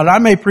quiet about it. I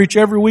may preach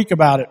every week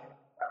about it.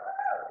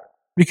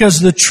 Because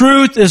the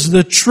truth is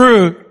the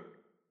truth.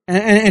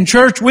 And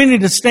church, we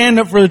need to stand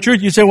up for the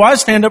truth. You say, well, I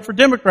stand up for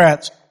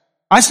Democrats.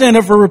 I stand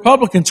up for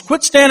Republicans.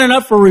 Quit standing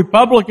up for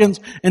Republicans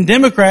and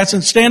Democrats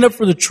and stand up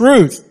for the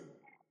truth.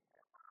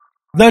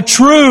 The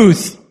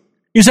truth.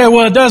 You say,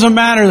 well, it doesn't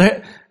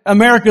matter.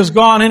 America's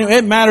gone anyway.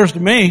 It matters to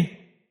me.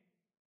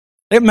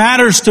 It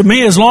matters to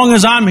me. As long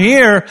as I'm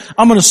here,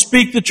 I'm going to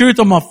speak the truth.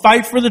 I'm going to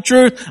fight for the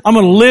truth. I'm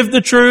going to live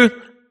the truth.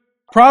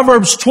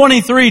 Proverbs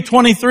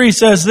 23:23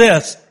 says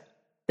this.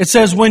 It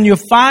says, when you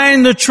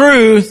find the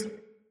truth,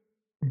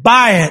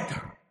 buy it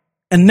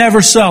and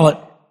never sell it.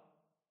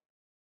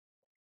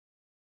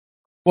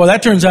 Well,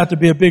 that turns out to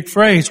be a big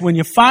phrase. When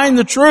you find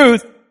the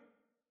truth,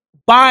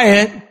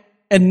 buy it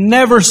and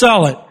never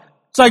sell it.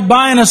 It's like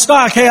buying a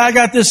stock. Hey, I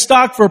got this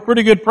stock for a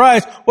pretty good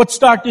price. What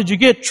stock did you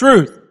get?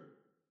 Truth.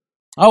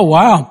 Oh,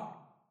 wow.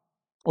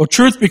 Well,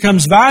 truth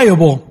becomes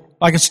valuable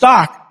like a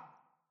stock.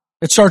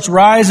 It starts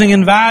rising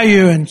in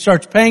value and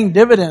starts paying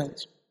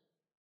dividends.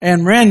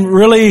 And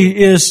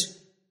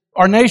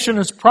our nation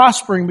is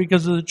prospering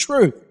because of the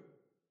truth.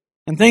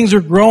 And things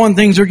are growing,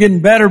 things are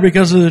getting better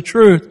because of the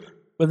truth.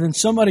 But then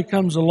somebody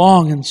comes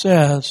along and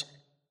says,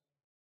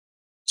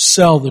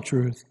 sell the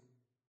truth.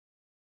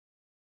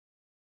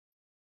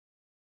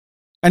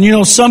 And you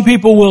know, some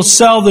people will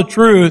sell the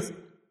truth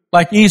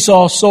like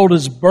Esau sold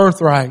his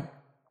birthright.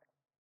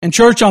 And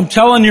church, I'm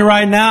telling you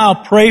right now,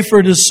 pray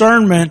for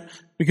discernment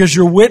because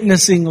you're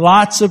witnessing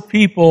lots of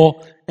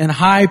people in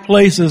high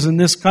places in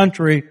this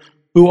country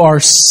who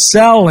are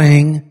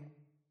selling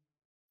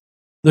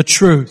the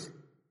truth.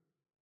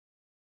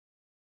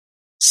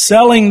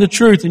 Selling the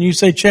truth. And you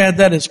say, Chad,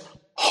 that is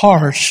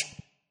harsh.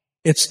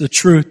 It's the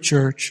truth,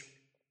 church.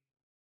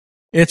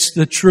 It's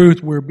the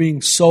truth. We're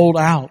being sold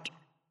out.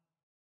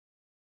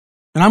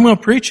 And I'm going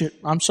to preach it.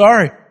 I'm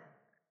sorry.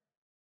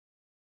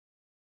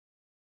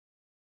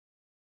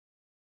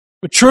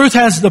 But truth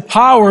has the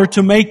power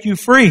to make you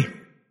free.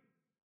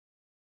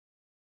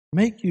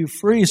 Make you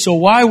free. So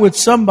why would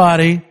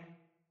somebody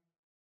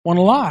want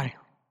to lie?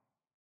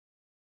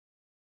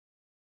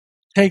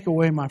 Take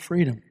away my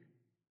freedom.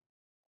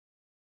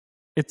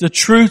 If the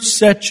truth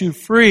sets you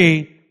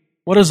free,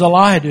 what does a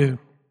lie do?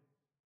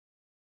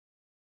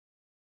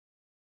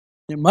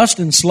 It must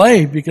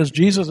enslave because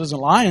Jesus isn't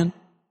lying.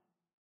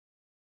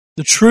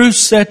 The truth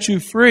sets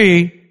you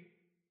free,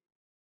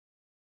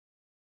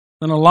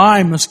 then a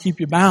lie must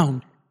keep you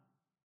bound.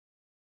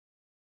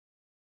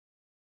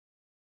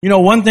 You know,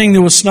 one thing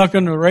that was snuck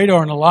under the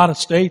radar in a lot of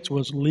states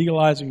was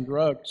legalizing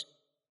drugs.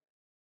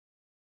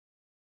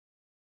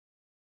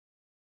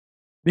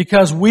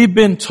 Because we've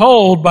been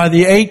told by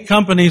the 8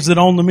 companies that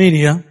own the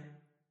media,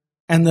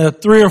 and the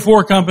 3 or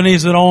 4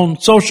 companies that own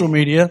social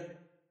media,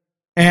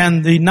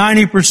 and the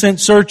 90%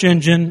 search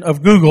engine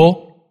of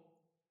Google,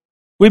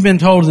 we've been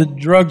told that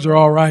drugs are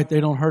all right, they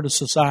don't hurt a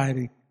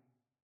society.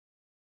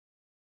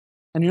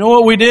 And you know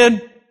what we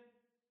did?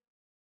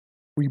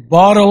 We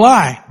bought a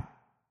lie.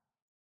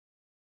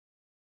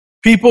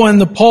 People in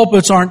the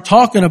pulpits aren't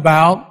talking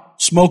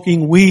about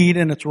smoking weed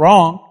and it's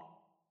wrong.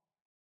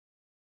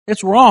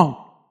 It's wrong.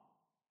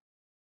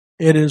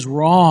 It is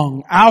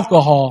wrong.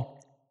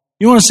 Alcohol.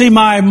 You want to see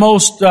my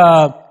most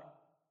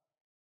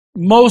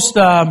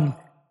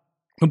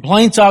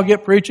complaints I'll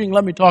get preaching?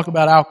 Let me talk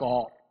about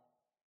alcohol.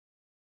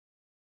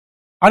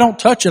 I don't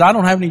touch it. I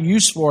don't have any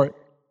use for it.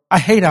 I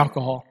hate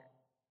alcohol.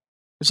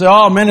 You say,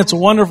 oh man, it's a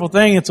wonderful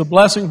thing. It's a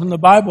blessing from the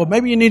Bible.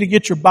 Maybe you need to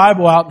get your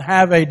Bible out and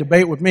have a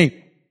debate with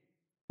me.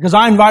 Because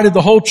I invited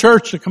the whole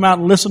church to come out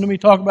and listen to me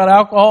talk about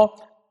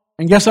alcohol.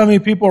 And guess how many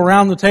people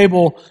around the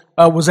table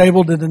was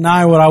able to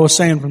deny what I was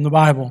saying from the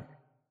Bible?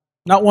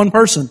 Not one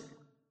person.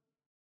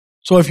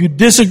 So if you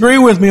disagree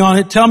with me on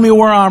it, tell me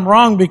where I'm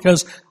wrong,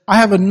 because I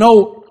have a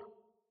note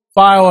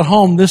file at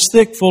home this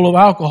thick full of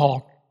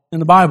alcohol in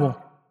the Bible.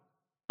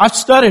 I've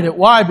studied it.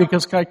 Why?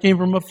 Because I came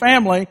from a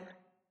family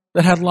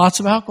that had lots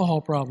of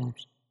alcohol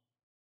problems.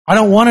 I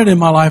don't want it in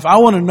my life. I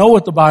want to know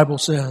what the Bible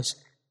says.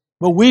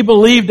 But we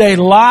believed a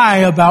lie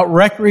about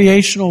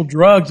recreational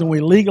drugs and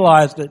we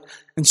legalized it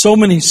in so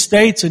many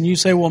states. And you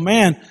say, well,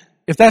 man,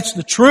 if that's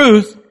the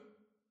truth,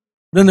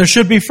 then there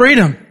should be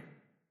freedom.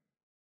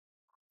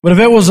 But if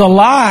it was a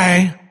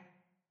lie,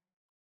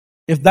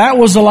 if that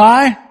was a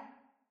lie,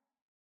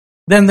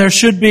 then there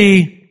should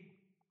be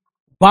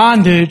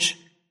bondage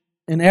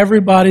in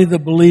everybody that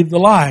believed the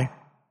lie.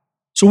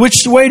 So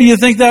which way do you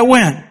think that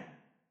went?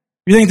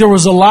 You think there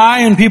was a lie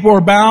and people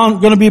are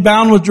going to be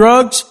bound with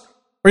drugs?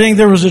 Or do you think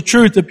there was a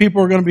truth that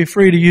people were going to be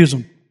free to use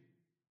them?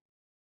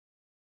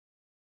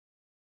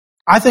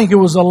 I think it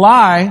was a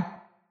lie,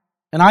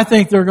 and I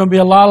think there are going to be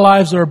a lot of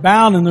lives that are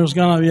bound, and there's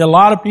going to be a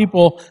lot of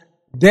people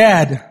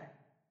dead.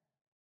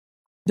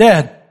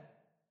 Dead.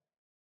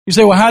 You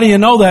say, well, how do you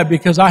know that?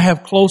 Because I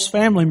have close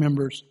family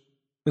members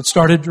that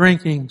started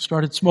drinking,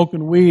 started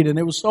smoking weed, and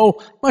it was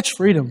so much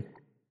freedom.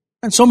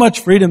 And so much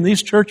freedom.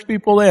 These church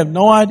people, they have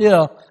no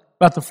idea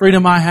about the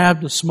freedom I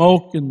have to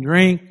smoke and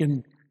drink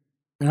and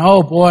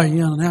oh boy,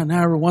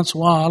 now every once in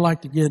a while I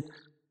like to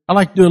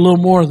do a little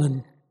more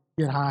than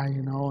get high,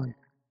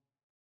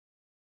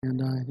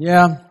 and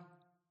yeah.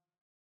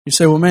 You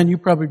say, well man,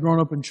 you've probably grown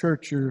up in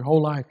church your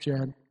whole life,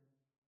 Chad.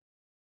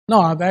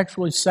 No, I've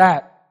actually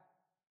sat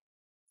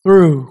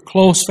through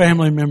close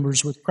family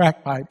members with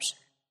crack pipes,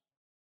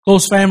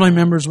 close family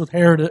members with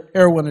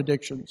heroin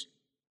addictions.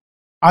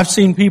 I've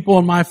seen people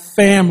in my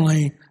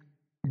family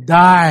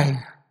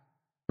die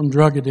from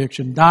drug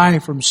addiction, die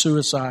from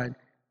suicide,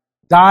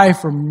 die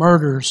from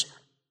murders.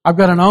 I've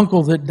got an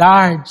uncle that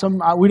died.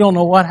 We don't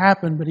know what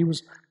happened, but he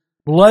was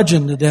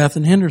bludgeoned to death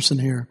in Henderson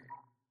here.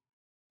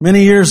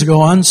 Many years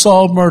ago,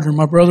 unsolved murder.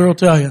 My brother will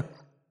tell you,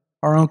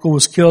 our uncle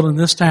was killed in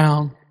this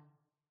town,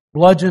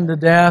 bludgeoned to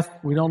death.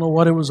 We don't know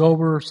what it was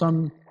over,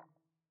 a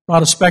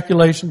lot of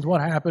speculations what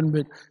happened,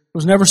 but it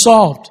was never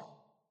solved.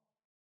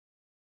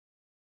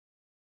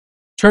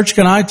 Church,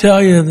 can I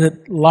tell you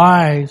that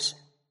lies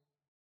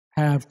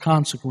have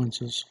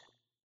consequences?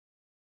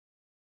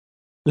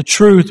 The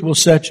truth will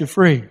set you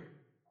free.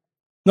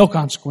 No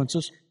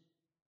consequences.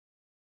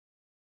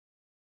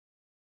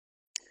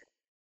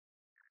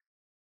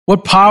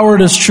 What power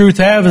does truth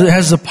have? It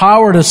has the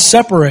power to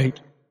separate.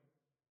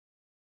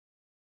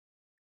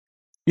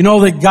 You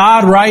know that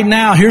God right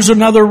now, here's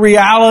another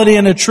reality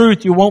and a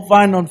truth you won't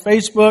find on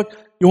Facebook,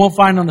 you won't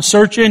find on the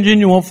search engine,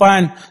 you won't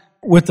find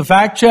with the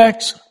fact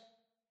checks.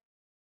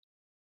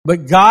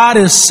 But God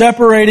is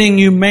separating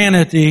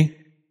humanity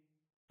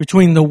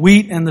between the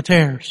wheat and the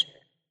tares,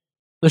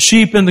 the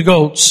sheep and the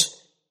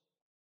goats.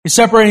 He's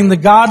separating the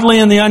godly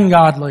and the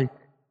ungodly.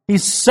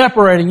 He's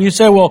separating. You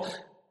say, well,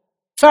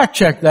 fact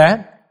check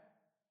that.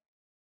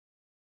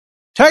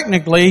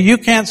 Technically, you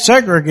can't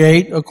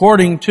segregate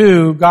according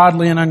to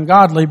godly and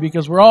ungodly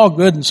because we're all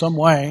good in some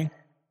way.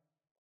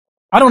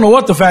 I don't know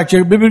what the fact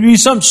check, but it would be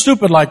something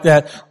stupid like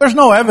that. There's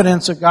no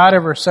evidence that God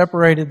ever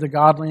separated the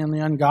godly and the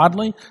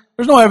ungodly.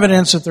 There's no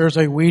evidence that there's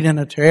a wheat and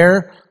a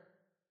tare.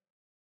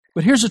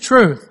 But here's the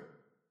truth.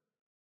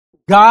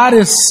 God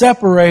is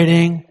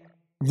separating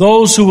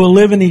those who will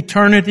live in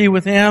eternity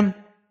with Him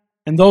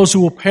and those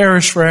who will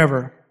perish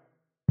forever.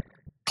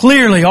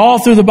 Clearly, all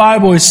through the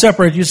Bible is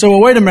separated. You say,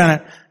 well, wait a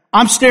minute.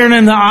 I'm staring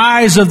in the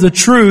eyes of the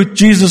truth,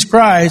 Jesus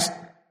Christ.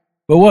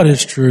 But what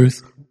is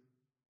truth?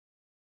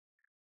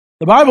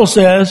 The Bible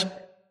says,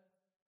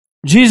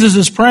 Jesus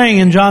is praying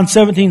in John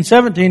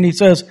 17:17. He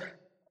says,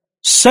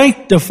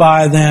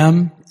 sanctify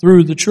them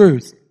through the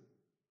truth.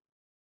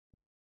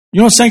 You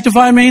know what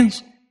sanctify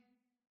means?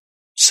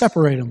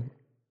 Separate them.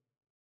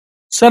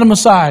 Set them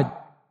aside.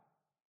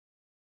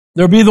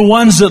 There'll be the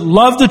ones that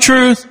love the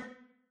truth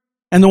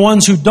and the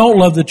ones who don't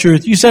love the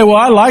truth. You say, well,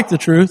 I like the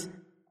truth.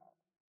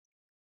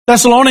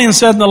 Thessalonians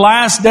said in the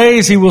last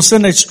days He will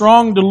send a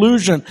strong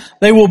delusion.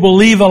 They will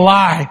believe a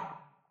lie.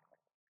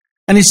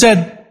 And He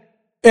said,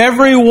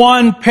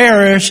 everyone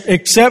perished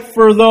except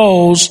for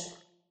those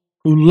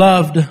who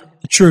loved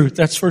the truth.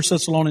 That's 1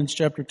 Thessalonians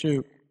chapter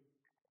 2.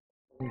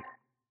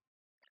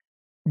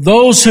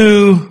 Those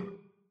who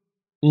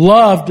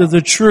loved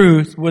the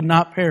truth would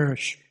not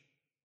perish.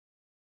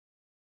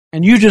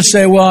 And you just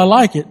say, well, I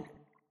like it.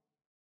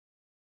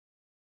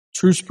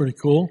 Truth's pretty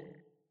cool.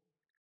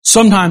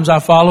 Sometimes I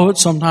follow it,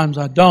 sometimes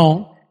I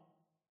don't.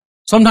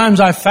 Sometimes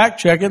I fact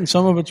check it, and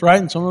some of it's right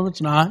and some of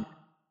it's not.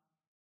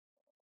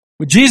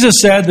 But Jesus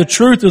said the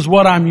truth is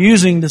what I'm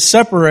using to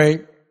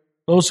separate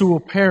those who will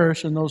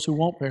perish and those who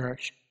won't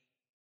perish.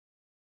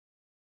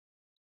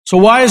 So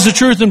why is the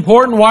truth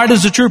important? Why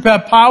does the truth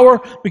have power?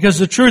 Because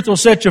the truth will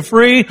set you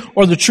free,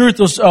 or the truth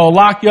will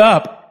lock you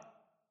up.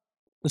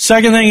 The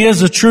second thing is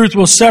the truth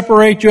will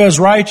separate you as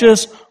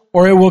righteous,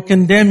 or it will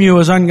condemn you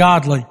as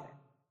ungodly.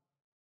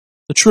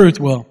 The truth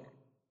will.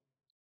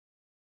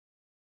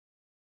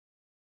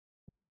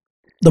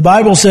 The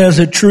Bible says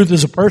that truth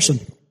is a person.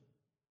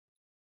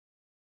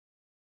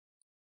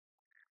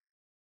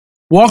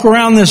 Walk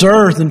around this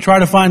earth and try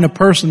to find a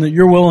person that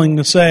you're willing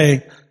to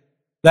say,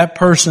 that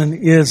person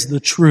is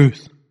the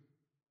truth.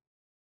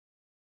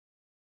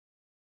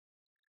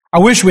 I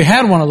wish we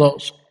had one of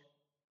those.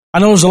 I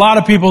know there's a lot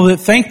of people that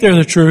think they're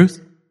the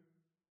truth,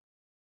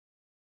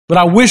 but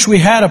I wish we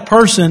had a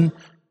person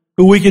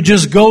who we could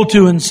just go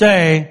to and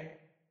say,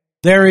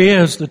 there he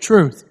is, the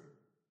truth.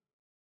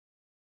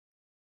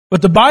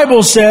 But the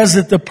Bible says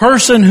that the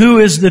person who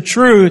is the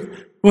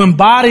truth, who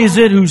embodies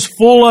it, who's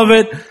full of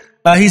it,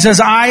 he says,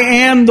 I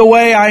am the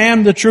way, I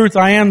am the truth,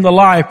 I am the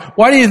life.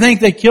 Why do you think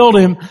they killed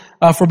him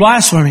for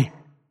blasphemy?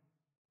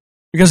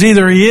 Because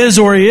either he is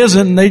or he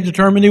isn't, and they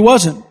determined he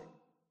wasn't.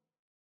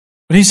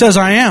 But he says,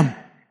 I am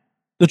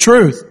the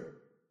truth.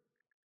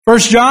 1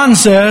 John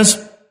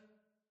says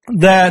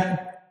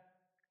that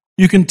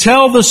you can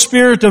tell the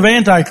spirit of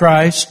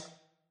Antichrist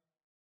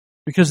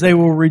because they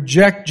will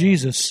reject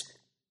Jesus.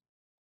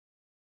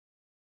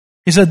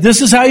 He said,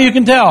 this is how you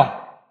can tell.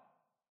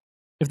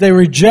 If they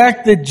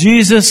reject that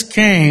Jesus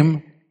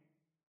came,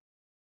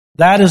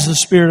 that is the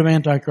spirit of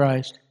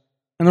Antichrist.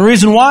 And the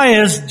reason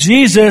why is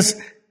Jesus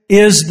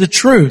is the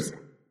truth.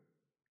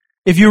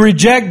 If you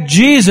reject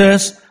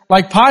Jesus,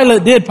 like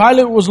Pilate did,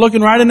 Pilate was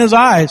looking right in his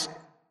eyes.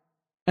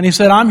 And he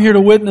said, I'm here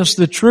to witness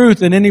the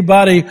truth, and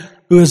anybody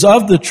who is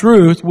of the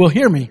truth will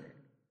hear me.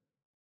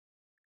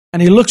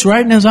 And he looks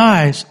right in his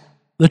eyes,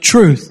 the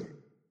truth.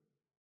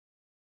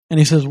 And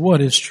he says,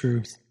 what is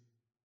truth?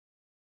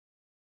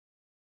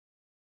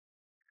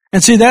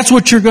 And see, that's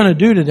what you're going to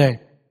do today.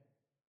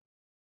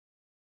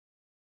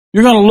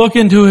 You're going to look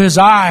into his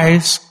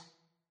eyes,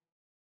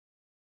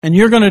 and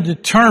you're going to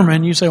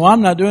determine, you say, well,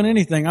 I'm not doing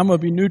anything. I'm going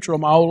to be neutral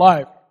my whole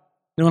life.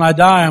 Then when I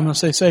die, I'm going to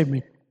say, save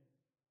me.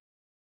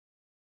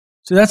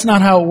 See, that's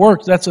not how it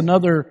works. That's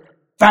another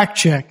fact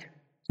check.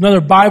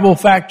 Another Bible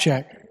fact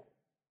check.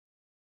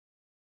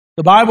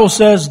 The Bible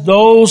says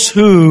those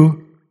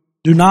who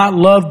do not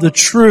love the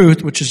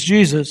truth, which is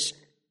Jesus,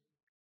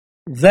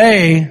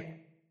 they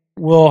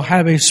will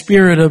have a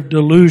spirit of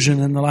delusion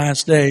in the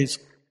last days.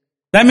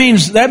 That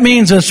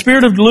means a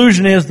spirit of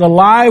delusion is the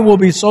lie will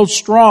be so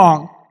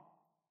strong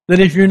that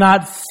if you're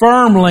not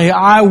firmly,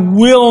 I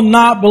will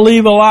not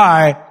believe a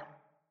lie,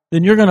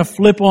 then you're going to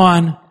flip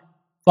on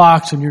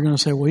Fox and you're going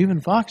to say, well, even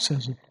Fox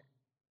says it.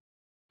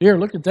 Here,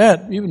 look at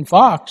that. Even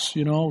Fox,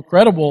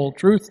 credible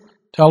truth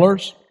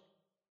tellers.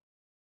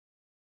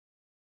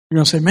 You're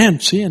going to say, man,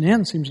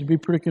 CNN seems to be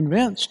pretty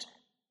convinced.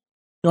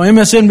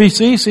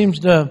 MSNBC seems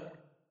to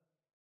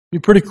be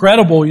pretty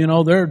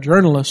credible, they're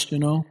journalists,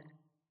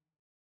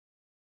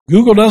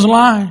 Google doesn't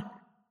lie.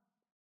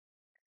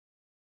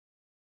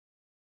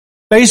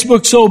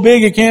 Facebook's so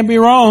big it can't be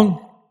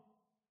wrong.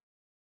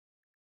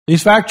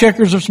 These fact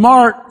checkers are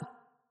smart.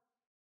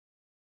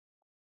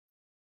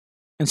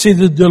 And see,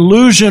 the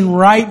delusion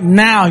right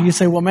now, you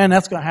say, well, man,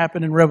 that's going to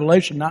happen in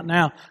Revelation, not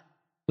now.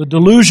 The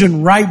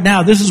delusion right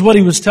now, this is what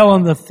he was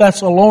telling the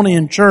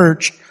Thessalonian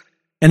church,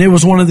 and it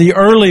was one of the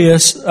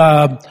earliest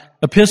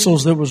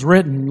epistles that was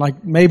written, I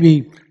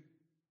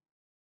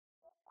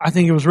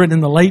think it was written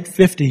in the late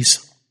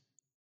 50s.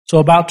 So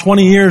about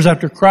 20 years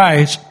after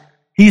Christ,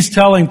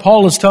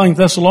 Paul is telling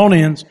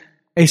Thessalonians,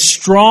 a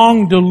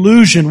strong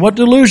delusion. What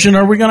delusion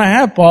are we going to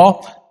have,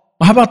 Paul?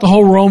 Well, how about the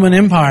whole Roman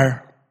Empire?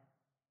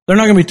 They're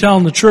not going to be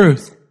telling the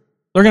truth.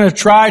 They're going to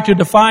try to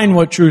define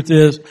what truth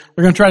is.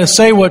 They're going to try to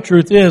say what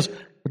truth is,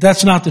 but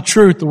that's not the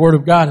truth. The Word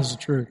of God is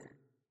the truth.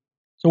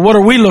 So what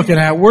are we looking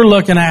at? We're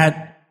looking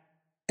at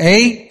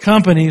 8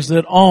 companies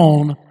that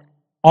own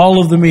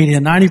all of the media,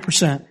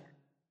 90%.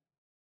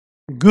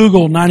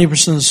 Google,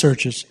 90% of the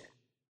searches.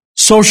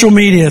 Social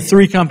media,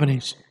 3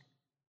 companies.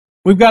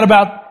 We've got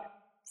about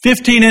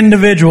 15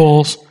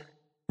 individuals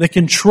that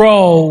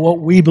control what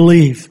we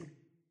believe.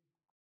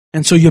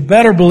 And so you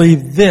better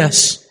believe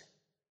this,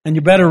 and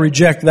you better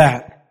reject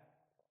that.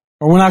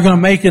 Or we're not going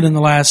to make it in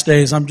the last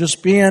days. I'm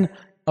just being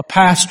a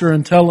pastor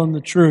and telling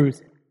the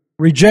truth.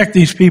 Reject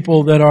these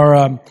people that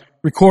are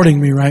recording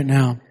me right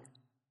now.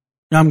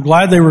 Now, I'm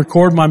glad they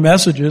record my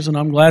messages, and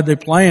I'm glad they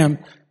play them,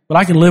 but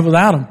I can live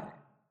without them.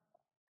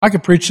 I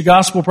could preach the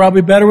gospel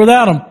probably better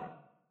without them.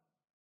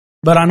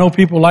 But I know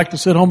people like to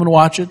sit home and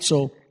watch it,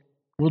 so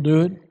we'll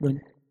do it. But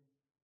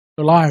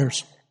they're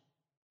liars.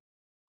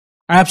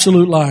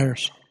 Absolute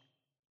liars.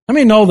 How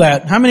many know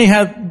that? How many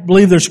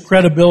believe there's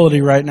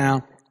credibility right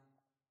now?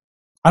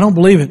 I don't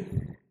believe it.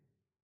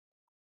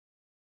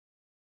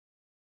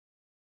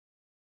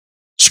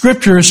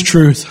 Scripture is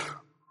truth.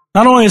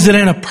 Not only is it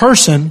in a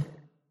person,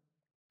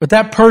 but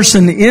that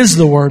person is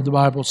the Word, the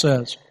Bible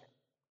says.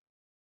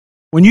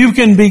 When you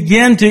can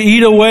begin to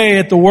eat away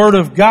at the Word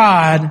of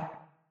God,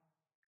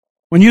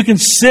 when you can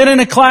sit in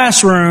a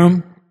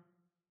classroom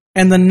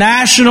and the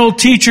National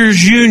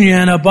Teachers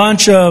Union, a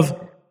bunch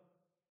of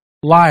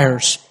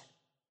liars.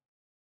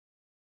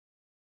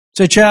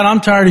 Say, Chad,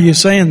 I'm tired of you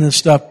saying this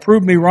stuff.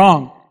 Prove me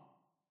wrong.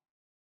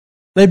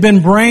 They've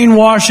been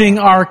brainwashing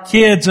our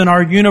kids in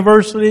our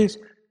universities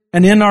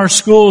and in our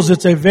schools.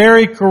 It's a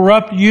very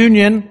corrupt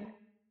union.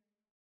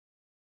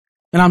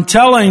 And I'm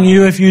telling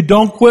you, if you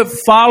don't quit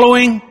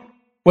following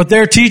what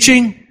they're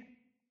teaching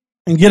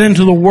and get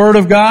into the Word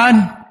of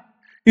God,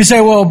 you say,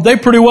 well, they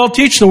pretty well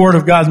teach the Word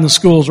of God in the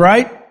schools,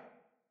 right?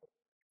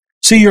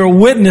 See, you're a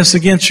witness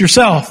against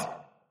yourself.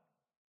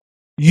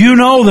 You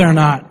know they're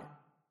not.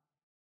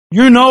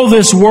 You know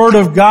this Word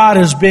of God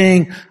is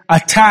being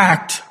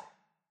attacked.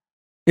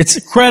 Its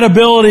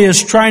credibility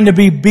is trying to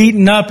be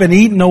beaten up and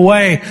eaten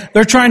away.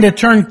 They're trying to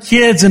turn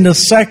kids into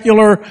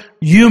secular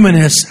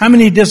humanists. How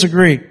many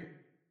disagree?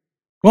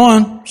 Go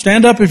on,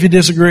 stand up if you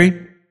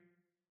disagree.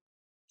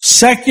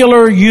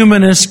 Secular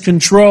humanists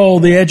control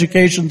the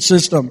education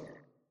system.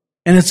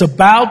 And it's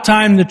about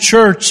time the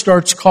church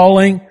starts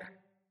calling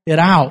it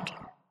out.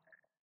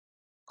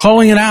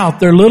 Calling it out.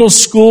 They're little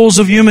schools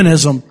of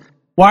humanism.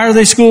 Why are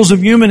they schools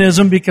of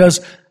humanism? Because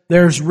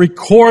There's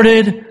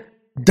recorded,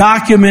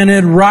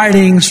 documented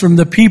writings from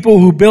the people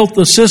who built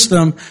the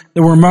system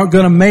that were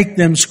going to make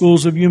them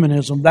schools of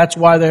humanism. That's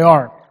why they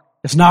are.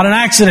 It's not an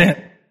accident.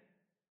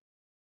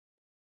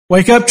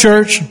 Wake up,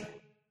 church.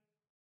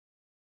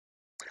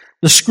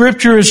 The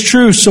Scripture is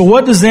true. So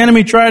what does the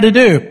enemy try to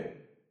do?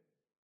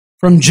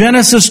 From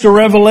Genesis to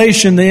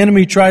Revelation, the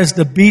enemy tries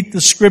to beat the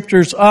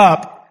Scriptures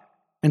up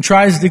and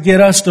tries to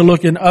get us to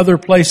look in other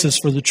places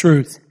for the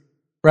truth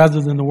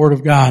rather than the Word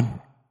of God.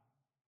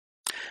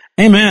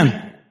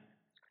 Amen.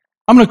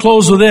 I'm going to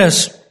close with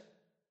this.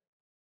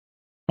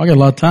 I got a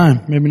lot of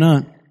time. Maybe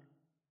not.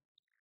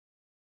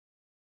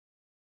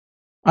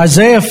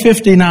 Isaiah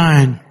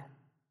 59.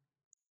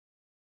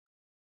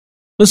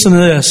 Listen to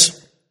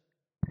this.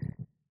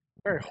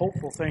 Very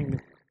hopeful thing to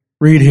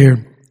read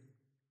here.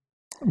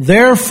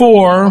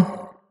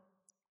 Therefore,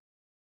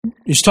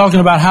 he's talking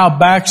about how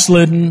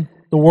backslidden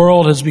the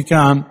world has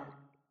become.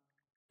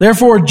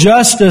 Therefore,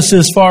 justice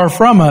is far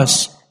from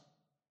us.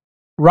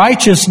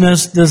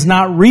 Righteousness does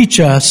not reach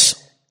us.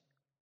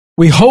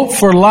 We hope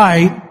for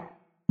light,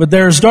 but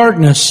there is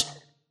darkness.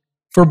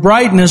 For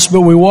brightness,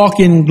 but we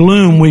walk in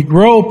gloom. We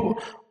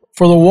grope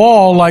for the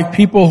wall like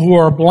people who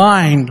are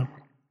blind.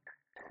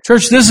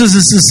 Church, this is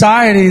a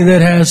society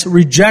that has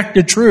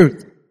rejected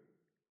truth.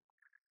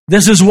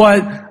 This is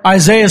what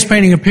Isaiah is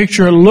painting a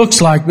picture it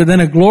looks like, but then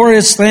a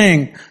glorious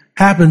thing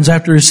happens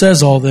after he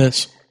says all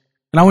this.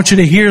 And I want you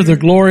to hear the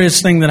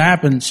glorious thing that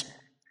happens.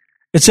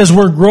 It says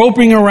we're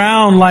groping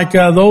around like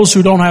those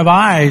who don't have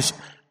eyes.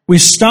 We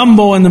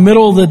stumble in the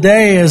middle of the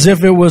day as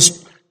if it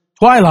was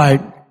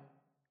twilight.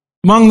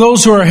 Among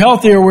those who are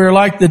healthier, we are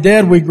like the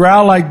dead. We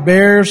growl like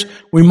bears.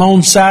 We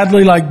moan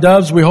sadly like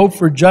doves. We hope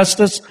for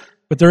justice,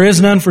 but there is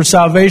none, for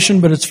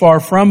salvation, but it's far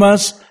from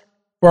us.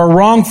 For our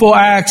wrongful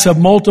acts have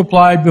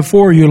multiplied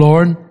before you,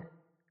 Lord.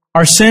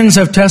 Our sins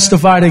have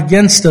testified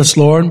against us,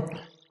 Lord.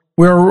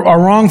 Our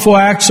wrongful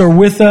acts are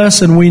with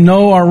us, and we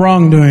know our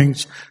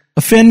wrongdoings,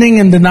 offending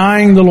and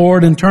denying the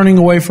Lord and turning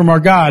away from our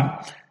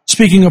God,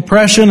 speaking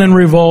oppression and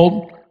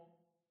revolt,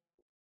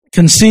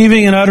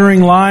 conceiving and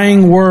uttering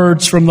lying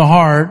words from the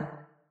heart.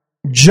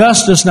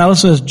 Justice, now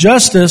listen to this,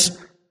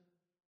 justice,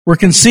 we're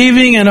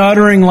conceiving and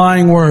uttering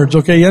lying words.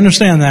 Okay, you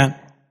understand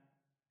that?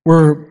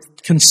 We're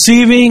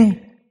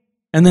conceiving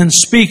and then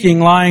speaking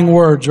lying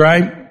words,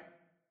 right?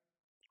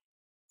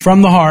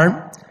 From the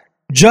heart.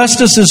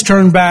 Justice is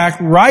turned back.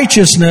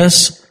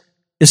 Righteousness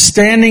is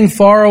standing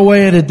far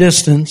away at a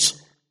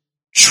distance.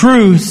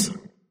 Truth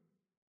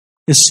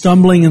is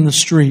stumbling in the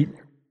street.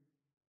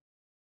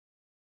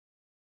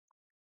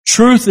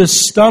 Truth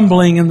is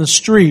stumbling in the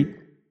street.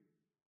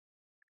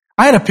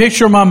 I had a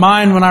picture in my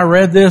mind when I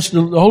read this.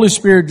 The Holy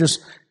Spirit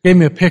just gave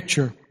me a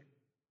picture.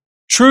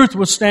 Truth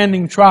was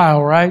standing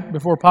trial, right,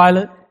 before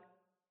Pilate.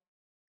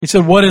 He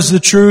said, what is the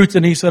truth?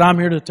 And he said, I'm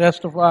here to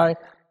testify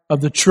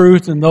of the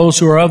truth, and those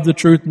who are of the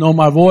truth know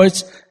my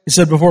voice. He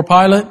said before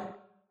Pilate.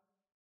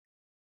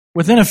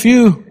 Within a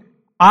few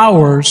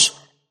hours,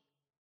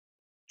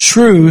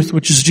 truth,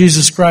 which is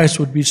Jesus Christ,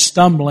 would be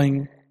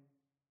stumbling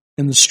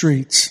in the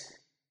streets.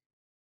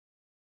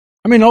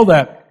 I mean, know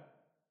that.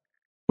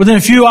 Within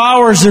a few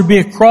hours, there'd be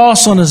a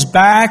cross on his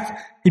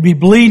back. He'd be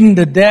bleeding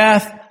to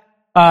death.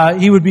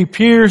 He would be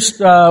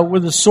pierced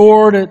with a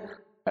sword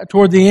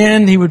toward the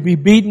end. He would be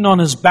beaten on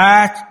his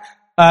back.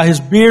 His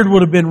beard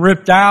would have been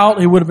ripped out.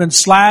 He would have been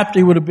slapped.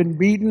 He would have been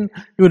beaten.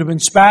 He would have been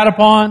spat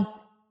upon.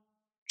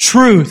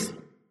 Truth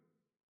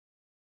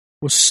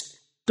was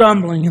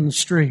stumbling in the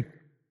street.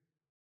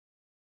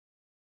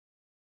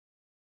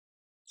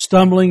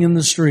 Stumbling in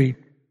the street.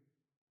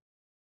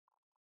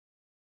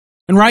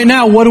 And right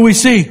now, what do we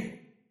see?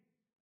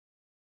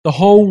 The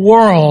whole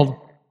world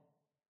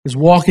is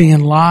walking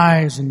in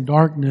lies and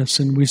darkness,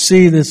 and we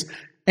see this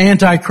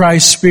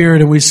Antichrist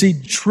spirit, and we see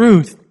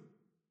truth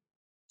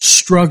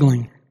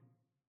struggling.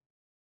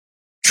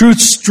 Truth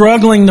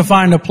struggling to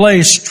find a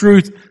place.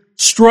 Truth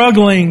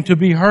struggling to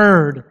be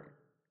heard.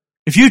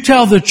 If you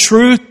tell the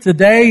truth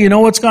today, you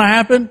know what's going to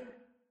happen?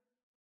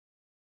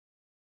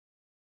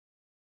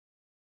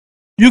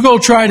 You go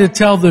try to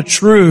tell the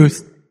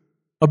truth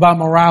about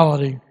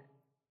morality.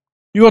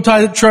 You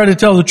go try to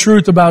tell the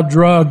truth about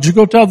drugs. You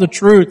go tell the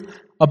truth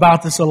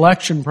about this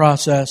election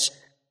process.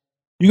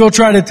 You go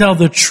try to tell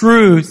the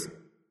truth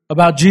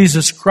about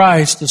Jesus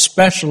Christ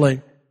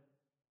especially.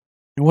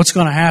 And what's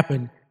going to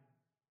happen?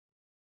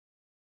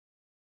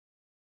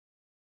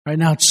 Right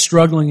now it's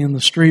struggling in the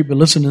street, but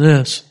listen to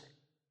this.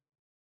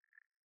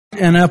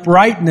 And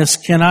uprightness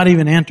cannot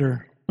even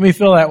enter. Let me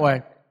feel that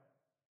way.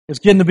 It's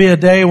getting to be a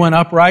day when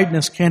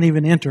uprightness can't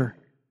even enter.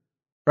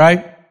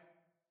 Right?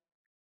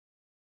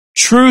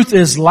 Truth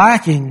is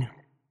lacking,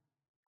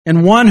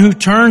 and one who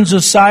turns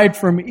aside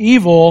from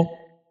evil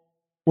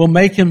will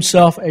make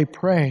himself a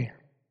prey.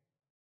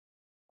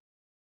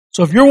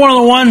 So if you're one of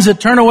the ones that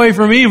turn away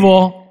from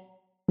evil,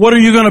 what are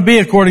you going to be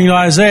according to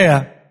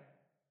Isaiah?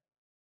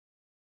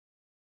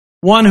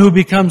 One who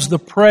becomes the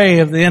prey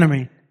of the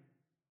enemy.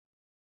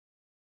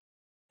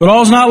 But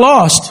all's not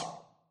lost.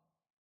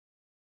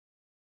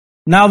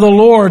 Now the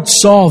Lord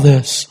saw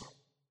this.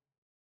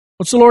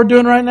 What's the Lord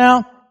doing right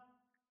now?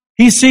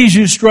 He sees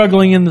you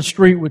struggling in the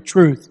street with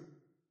truth.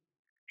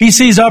 He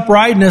sees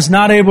uprightness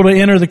not able to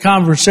enter the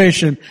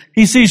conversation.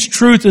 He sees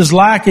truth is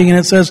lacking, and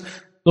it says,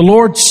 the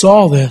Lord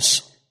saw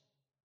this,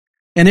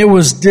 and it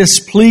was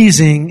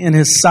displeasing in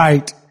His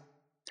sight.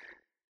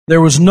 There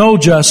was no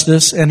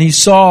justice, and He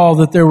saw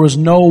that there was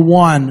no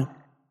one.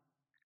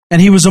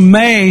 And He was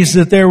amazed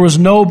that there was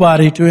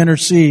nobody to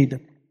intercede.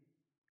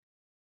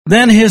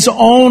 Then His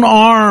own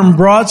arm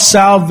brought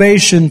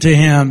salvation to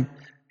Him.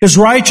 His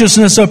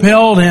righteousness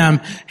upheld Him.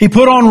 He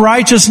put on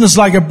righteousness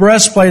like a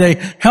breastplate,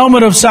 a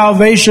helmet of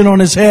salvation on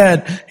His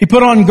head. He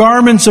put on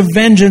garments of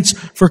vengeance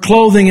for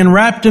clothing and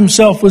wrapped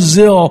Himself with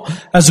zeal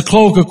as a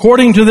cloak.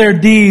 According to their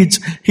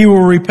deeds, He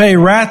will repay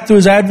wrath to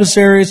His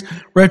adversaries,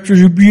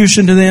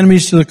 retribution to the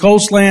enemies, to the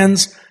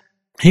coastlands.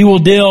 He will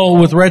deal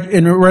with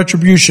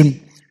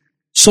retribution.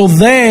 So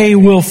they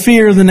will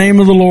fear the name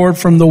of the Lord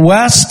from the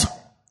west,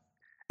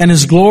 and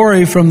His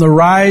glory from the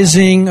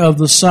rising of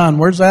the sun.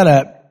 Where's that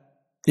at?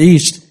 The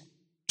east.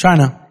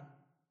 China.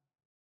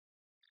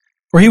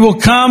 For He will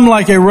come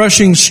like a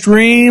rushing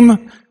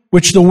stream,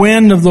 which the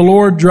wind of the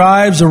Lord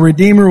drives. A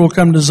Redeemer will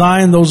come to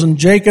Zion. Those in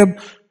Jacob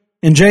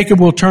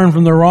will turn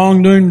from their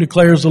wrongdoing,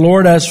 declares the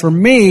Lord. As for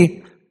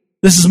me,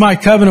 this is my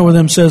covenant with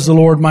them, says the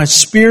Lord. My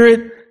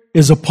Spirit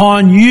is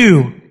upon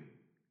you.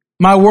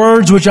 My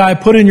words which I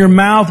put in your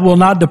mouth will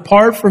not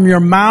depart from your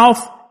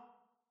mouth,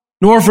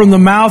 nor from the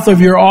mouth of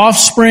your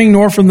offspring,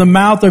 nor from the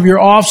mouth of your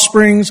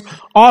offspring's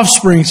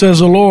offspring, says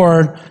the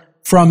Lord,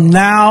 from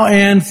now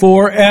and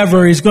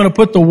forever. He's going to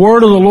put the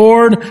word of the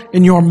Lord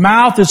in your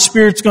mouth. His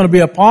Spirit's going to be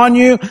upon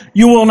you.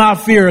 You will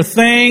not fear a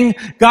thing.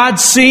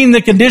 God's seen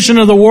the condition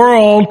of the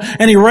world,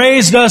 and He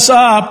raised us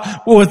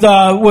up with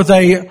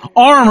a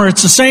armor.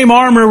 It's the same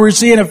armor we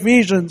see in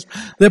Ephesians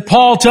that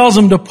Paul tells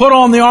them to put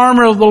on the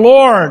armor of the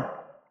Lord.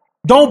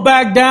 Don't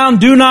back down.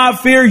 Do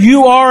not fear.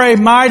 You are a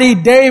mighty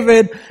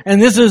David,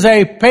 and this is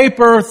a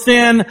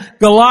paper-thin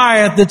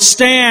Goliath that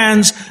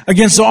stands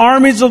against the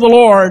armies of the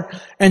Lord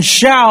and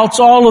shouts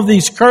all of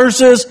these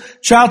curses,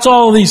 shouts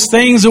all of these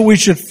things that we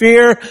should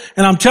fear.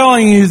 And I'm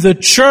telling you, the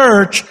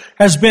church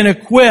has been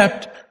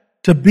equipped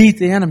to beat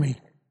the enemy.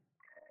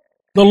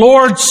 The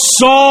Lord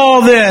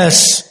saw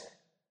this.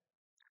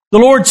 The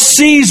Lord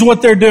sees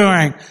what they're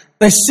doing.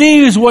 He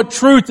sees what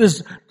truth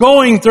is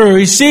going through.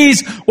 He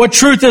sees what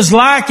truth is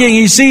lacking.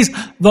 He sees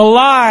the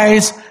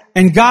lies.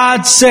 And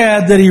God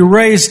said that He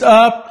raised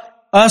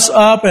us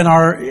up,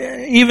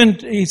 and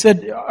He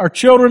said, our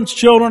children's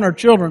children, our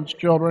children's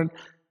children,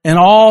 and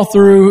all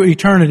through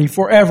eternity,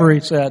 forever, He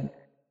said,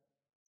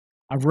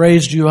 I've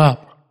raised you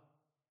up.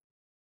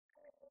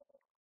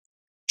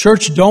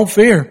 Church, don't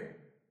fear.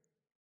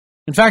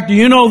 In fact, do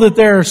you know that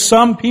there are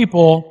some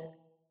people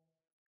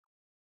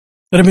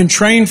that have been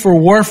trained for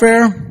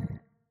warfare,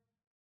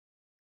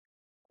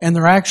 and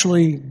they're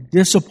actually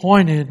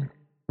disappointed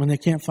when they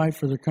can't fight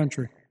for their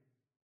country?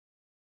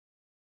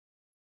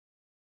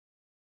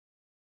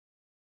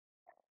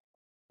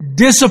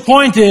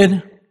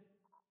 Disappointed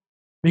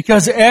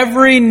because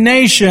every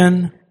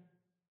nation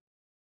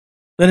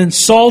that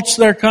insults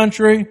their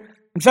country.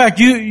 In fact,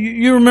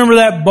 you remember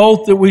that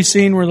boat that we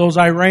seen where those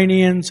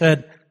Iranians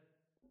had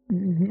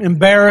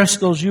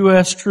embarrassed those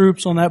U.S.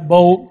 troops on that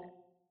boat,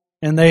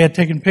 and they had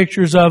taken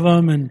pictures of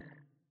them, and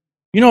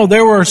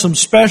there were some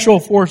special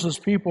forces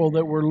people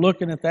that were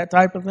looking at that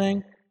type of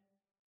thing,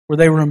 where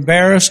they were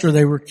embarrassed or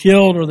they were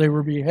killed or they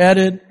were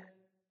beheaded.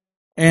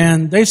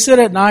 And they sit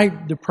at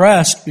night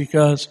depressed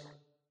because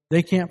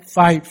they can't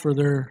fight for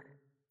their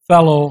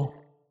fellow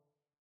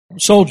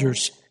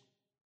soldiers.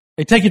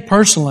 They take it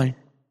personally.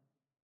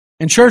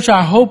 And church,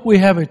 I hope we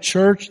have a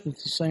church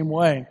that's the same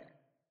way.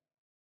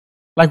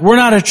 Like, we're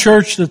not a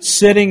church that's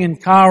sitting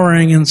and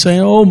cowering and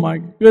saying, oh my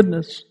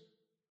goodness,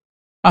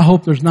 I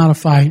hope there's not a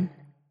fight.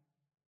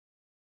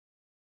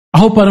 I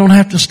hope I don't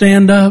have to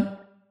stand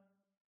up.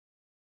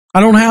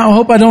 I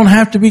hope I don't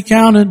have to be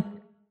counted.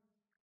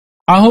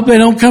 I hope they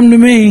don't come to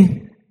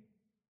me.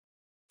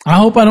 I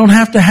hope I don't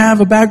have to have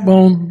a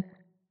backbone.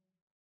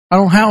 I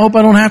hope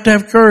I don't have to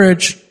have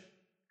courage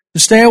to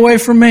stay away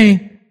from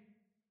me.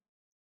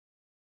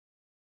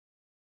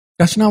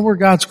 That's not where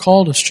God's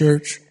called us,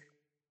 church.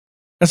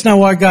 That's not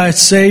why God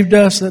saved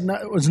us.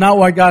 That was not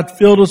why God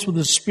filled us with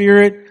His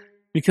Spirit,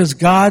 because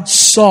God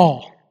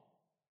saw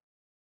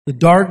the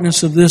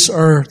darkness of this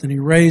earth, and He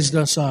raised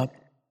us up.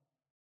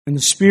 In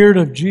the Spirit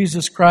of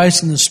Jesus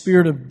Christ, in the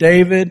Spirit of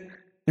David,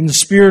 in the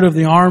Spirit of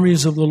the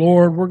armies of the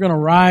Lord, we're going to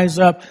rise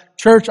up.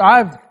 Church,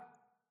 I've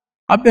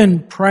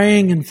been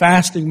praying and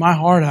fasting my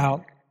heart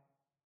out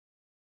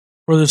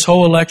for this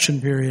whole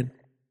election period.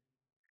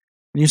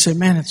 And you say,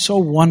 man, it's so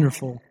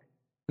wonderful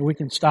that we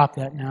can stop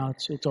that now.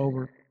 It's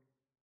over.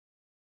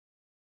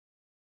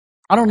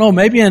 I don't know,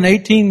 maybe in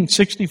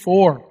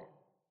 1864,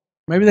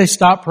 maybe they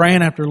stopped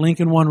praying after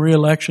Lincoln won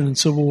re-election and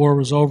Civil War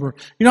was over.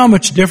 You know how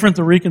much different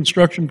the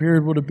Reconstruction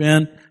period would have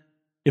been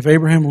if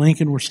Abraham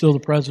Lincoln were still the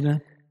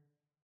president?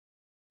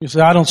 You say,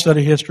 I don't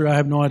study history. I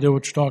have no idea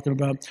what you're talking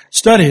about.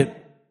 Study it.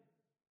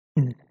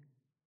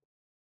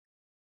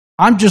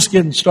 I'm just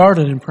getting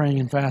started in praying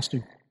and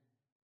fasting.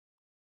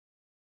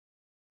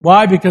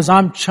 Why? Because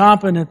I'm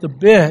chomping at the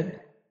bit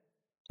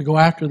to go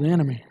after the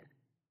enemy.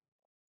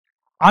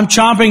 I'm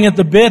chomping at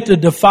the bit to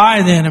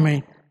defy the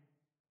enemy.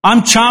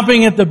 I'm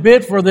chomping at the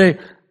bit for the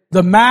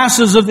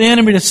masses of the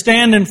enemy to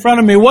stand in front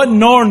of me. What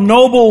more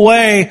noble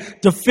way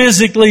to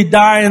physically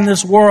die in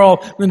this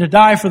world than to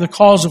die for the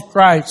cause of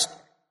Christ?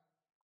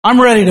 I'm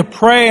ready to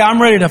pray.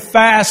 I'm ready to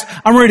fast.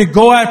 I'm ready to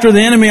go after the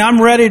enemy.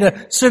 I'm ready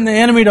to send the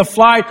enemy to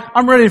flight.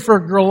 I'm ready for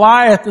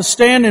Goliath to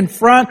stand in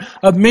front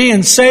of me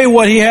and say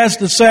what he has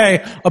to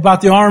say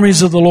about the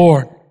armies of the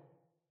Lord.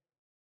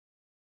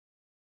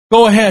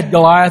 Go ahead,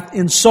 Goliath.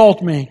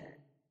 Insult me.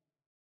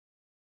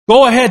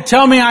 Go ahead.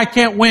 Tell me I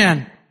can't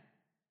win.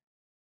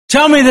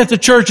 Tell me that the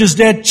church is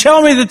dead.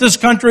 Tell me that this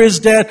country is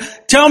dead.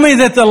 Tell me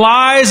that the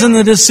lies and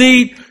the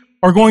deceit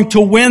are going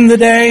to win the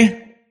day.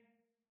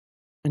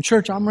 And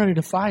church, I'm ready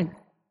to fight.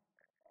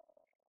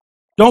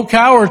 Don't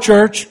cower,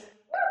 church.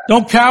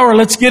 Don't cower.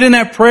 Let's get in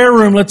that prayer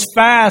room. Let's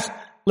fast.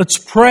 Let's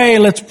pray.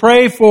 Let's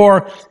pray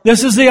for,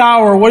 this is the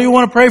hour. What do you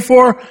want to pray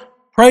for?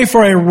 Pray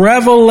for a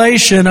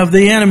revelation of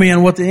the enemy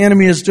and what the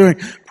enemy is doing.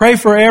 Pray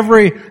for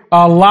every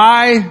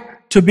lie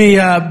to be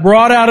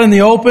brought out in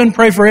the open.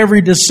 Pray for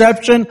every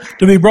deception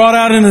to be brought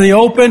out into the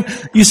open.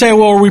 You say,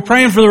 well, are we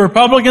praying for the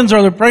Republicans or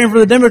are we praying for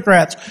the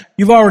Democrats?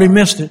 You've already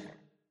missed it.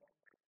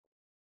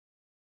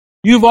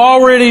 You've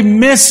already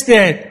missed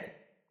it.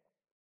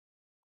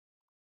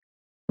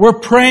 We're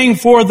praying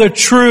for the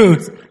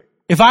truth.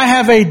 If I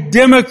have a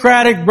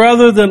Democratic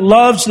brother that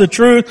loves the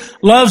truth,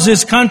 loves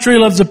this country,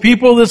 loves the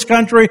people of this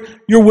country,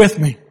 you're with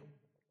me.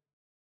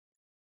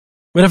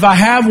 But if I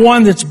have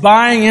one that's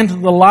buying into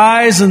the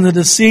lies and the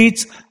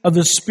deceits of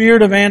the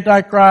spirit of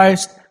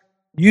Antichrist,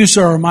 you,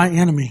 sir, are my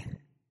enemy.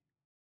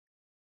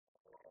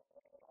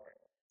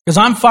 Because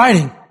I'm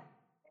fighting.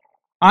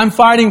 I'm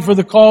fighting for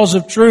the cause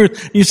of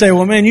truth. You say,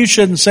 well, man, you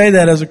shouldn't say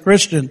that as a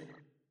Christian.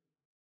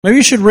 Maybe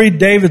you should read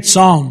David's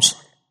Psalms.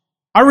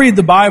 I read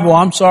the Bible,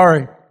 I'm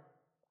sorry.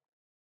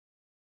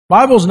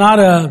 Bible's not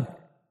a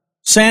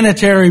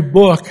sanitary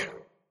book.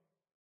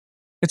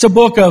 It's a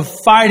book of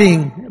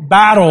fighting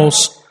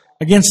battles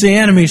against the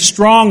enemy,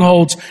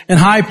 strongholds and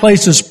high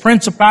places,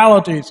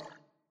 principalities.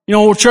 You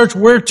know, church,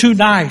 we're too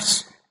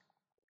nice.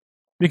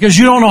 Because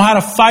you don't know how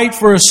to fight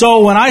for a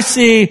soul. When I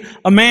see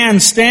a man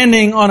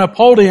standing on a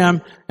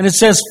podium and it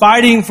says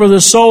fighting for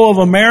the soul of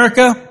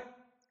America,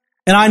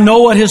 and I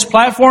know what his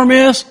platform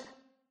is,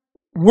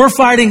 we're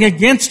fighting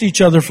against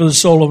each other for the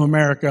soul of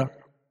America.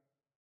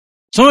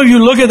 Some of you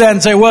look at that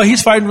and say, well,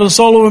 he's fighting for the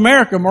soul of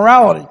America,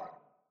 morality.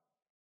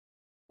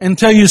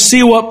 Until you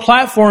see what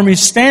platform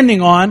he's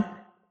standing on,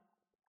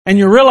 and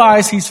you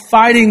realize he's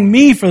fighting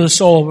me for the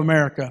soul of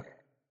America.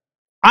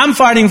 I'm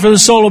fighting for the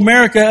soul of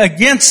America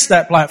against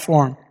that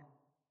platform.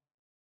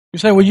 You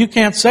say, well, you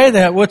can't say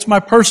that. What's my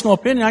personal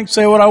opinion? I can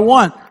say what I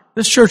want.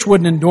 This church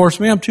wouldn't endorse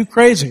me. I'm too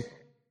crazy.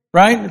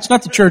 Right? It's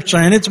not the church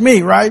saying, it's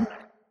me, right?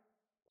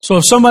 So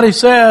if somebody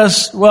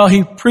says, well,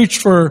 he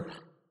preached for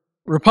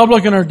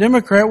Republican or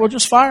Democrat, well,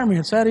 just fire me.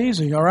 It's that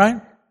easy, all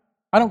right?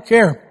 I don't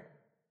care.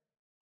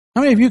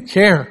 How many of you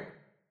care?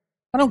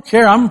 I don't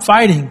care. I'm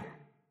fighting.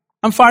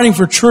 I'm fighting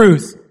for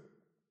truth.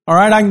 All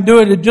right? I can do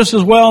it just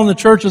as well in the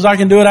church as I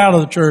can do it out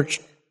of the church.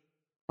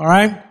 All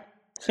right?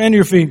 Stand to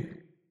your feet.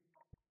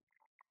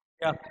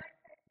 Yeah.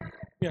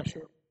 Yeah,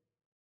 sure.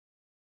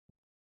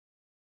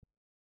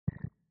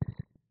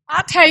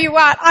 I'll tell you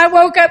what, I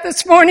woke up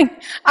this morning,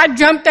 I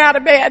jumped out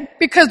of bed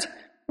because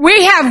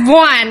we have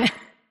won.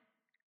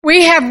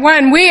 We have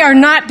won. We are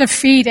not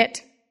defeated.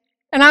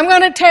 And I'm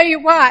going to tell you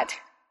what,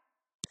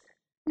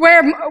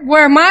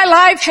 where my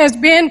life has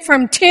been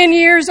from 10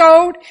 years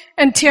old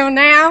until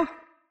now,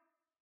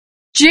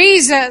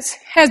 Jesus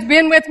has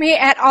been with me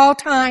at all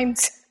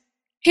times.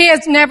 He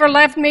has never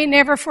left me,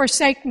 never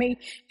forsaken me.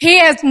 He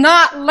has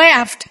not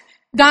left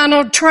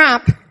Donald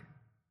Trump.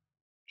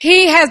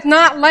 He has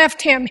not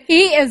left him.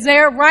 He is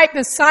there right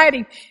beside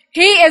him.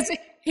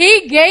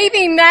 He gave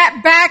him that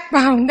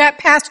backbone that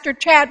Pastor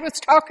Chad was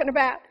talking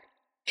about.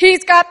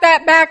 He's got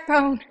that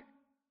backbone.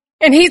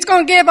 And he's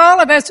going to give all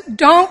of us,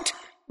 don't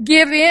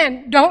give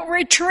in. Don't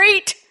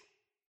retreat.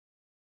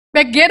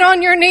 But get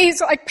on your knees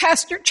like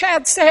Pastor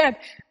Chad said.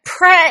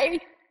 Pray,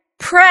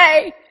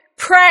 pray,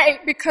 pray,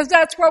 because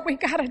that's what we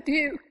got to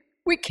do.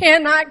 We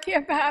cannot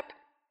give up.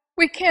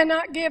 We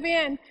cannot give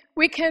in.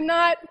 We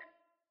cannot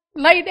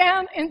lay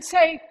down and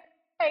say,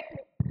 take me.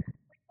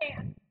 We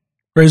can't.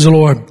 Praise the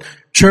Lord.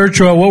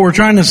 Church, what we're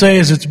trying to say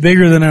is it's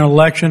bigger than an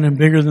election and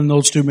bigger than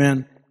those two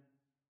men.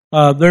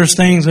 There's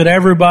things that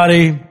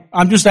everybody,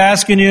 I'm just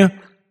asking you,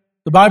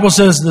 the Bible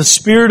says the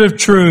Spirit of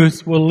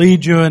truth will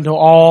lead you into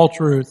all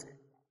truth.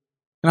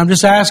 And I'm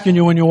just asking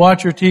you, when you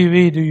watch your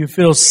TV, do you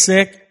feel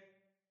sick?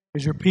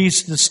 Is your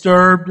peace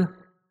disturbed?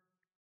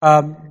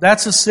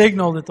 That's a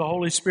signal that the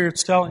Holy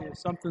Spirit's telling you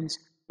something's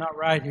not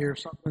right here.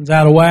 Something's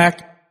out of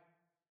whack.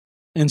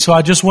 And so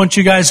I just want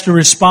you guys to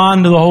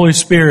respond to the Holy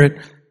Spirit.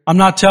 I'm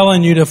not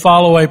telling you to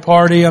follow a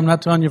party. I'm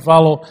not telling you to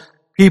follow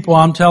people.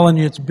 I'm telling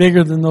you it's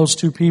bigger than those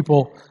two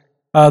people.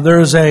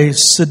 There's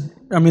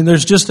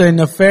just a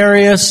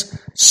nefarious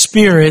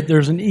spirit.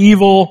 There's an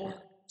evil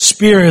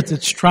spirit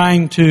that's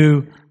trying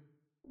to...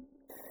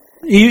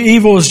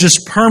 Evil is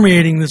just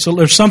permeating this.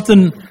 There's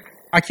something,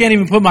 I can't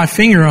even put my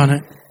finger on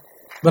it.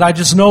 But I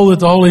just know that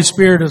the Holy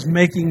Spirit is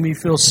making me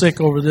feel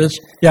sick over this.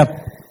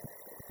 Yeah.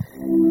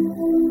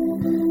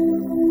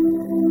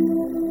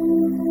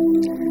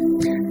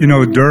 You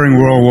know, during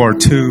World War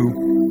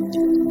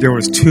II, there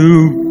was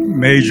two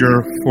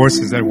major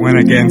forces that went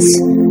against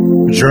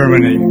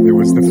Germany. There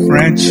was the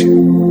French,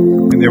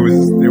 and there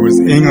was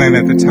England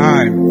at the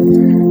time.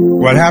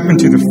 What happened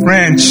to the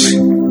French?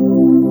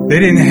 They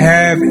didn't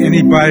have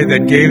anybody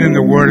that gave them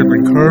the word of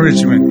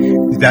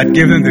encouragement, that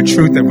gave them the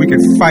truth that we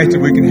can fight, that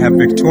we can have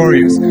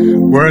victorious.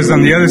 Whereas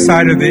on the other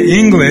side of the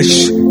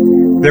English,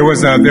 there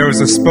was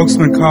a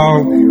spokesman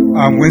called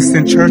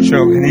Winston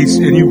Churchill, and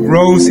he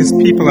rose his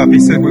people up. He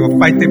said, "We'll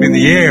fight them in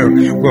the air,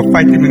 we'll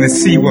fight them in the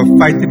sea, we'll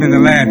fight them in the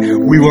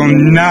land. We will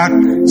not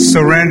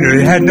surrender."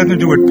 It had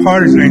nothing to do with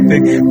parties or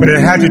anything, but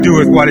it had to do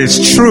with what is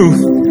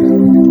truth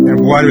and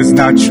what is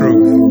not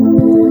truth.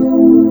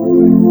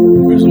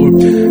 Praise the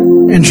Lord.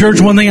 In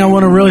church, one thing I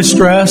want to really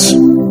stress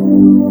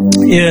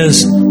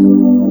is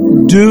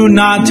do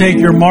not take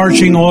your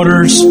marching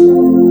orders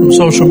from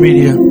social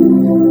media.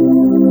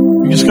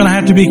 You're just going to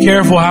have to be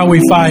careful how we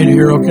fight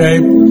here, okay?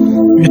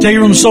 If you take it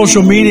from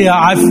social media,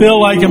 I feel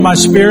like in my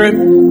spirit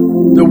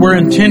that we're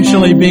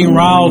intentionally being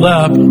riled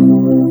up,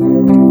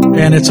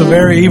 and it's a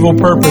very evil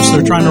purpose.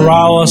 They're trying to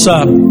rile us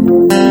up.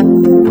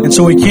 And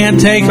so we can't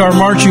take our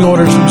marching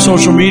orders from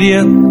social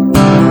media.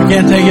 We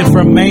can't take it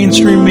from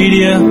mainstream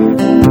media.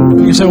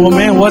 You say, well,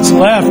 man, what's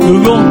left?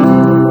 Google?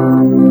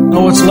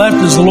 No, what's left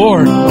is the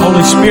Lord, the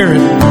Holy Spirit.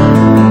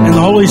 And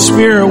the Holy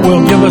Spirit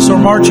will give us our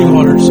marching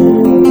orders.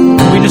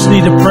 We just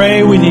need to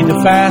pray. We need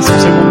to fast.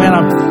 And say, well, man,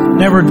 I've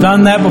never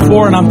done that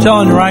before. And I'm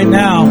telling you right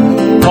now,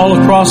 all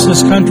across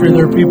this country,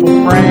 there are people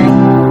praying,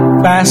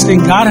 fasting.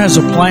 God has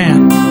a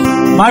plan.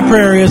 My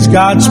prayer is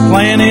God's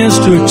plan is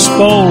to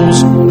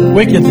expose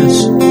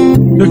wickedness,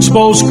 to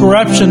expose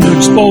corruption, to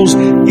expose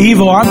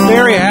evil. I'm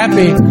very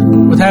happy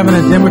with having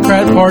a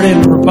Democrat Party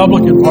and a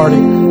Republican Party,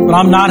 but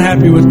I'm not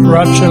happy with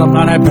corruption. I'm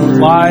not happy with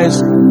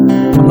lies.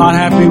 I'm not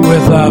happy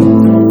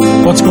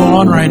with what's going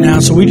on right now.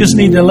 So we just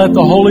need to let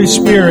the Holy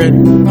Spirit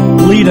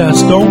lead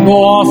us. Don't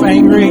go off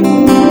angry.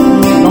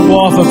 Don't go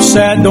off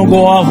upset. Don't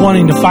go off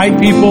wanting to fight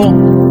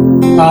people.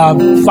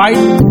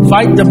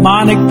 Fight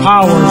demonic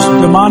powers,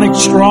 demonic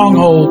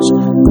strongholds,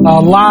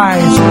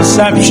 lies,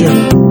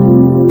 deception.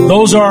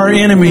 Those are our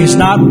enemies,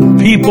 not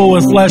people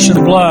with flesh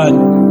and blood.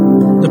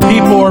 The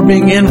people are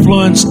being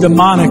influenced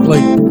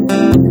demonically.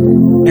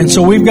 And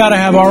so we've got to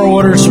have our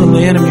orders from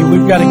the enemy.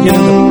 We've got to get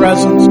in the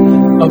presence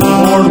of the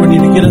Lord. We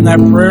need to get in that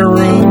prayer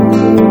room.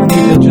 We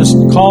need to just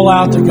call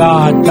out to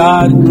God.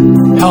 God,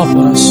 help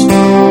us.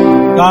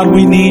 God,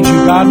 we need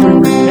you. God,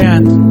 we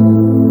repent.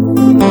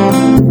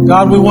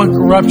 God, we want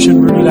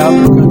corruption rooted out in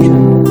our country.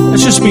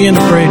 Let's just begin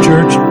to pray,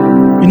 church.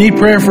 If you need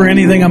prayer for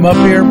anything, I'm up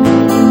here.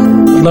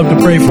 I'd love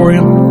to pray for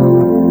you.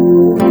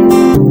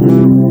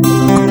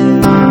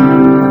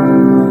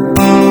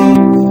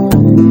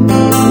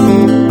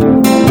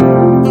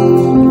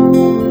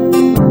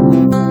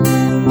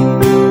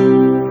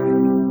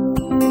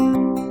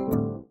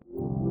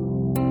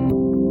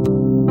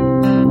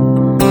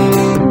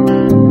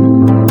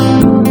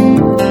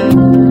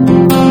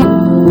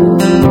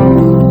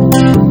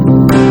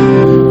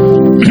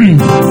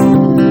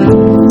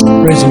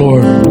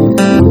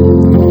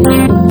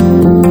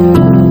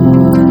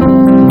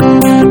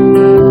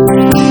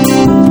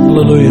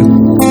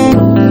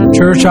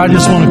 I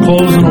just want to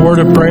close in a word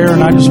of prayer,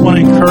 and I just want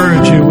to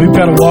encourage you. We've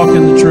got to walk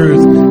in the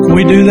truth. Can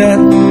we do that?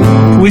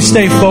 Can we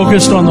stay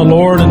focused on the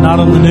Lord and not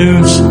on the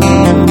news?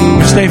 Can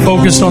we stay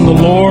focused on the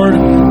Lord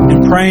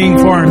and praying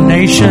for our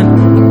nation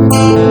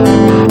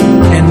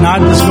and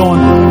not just going...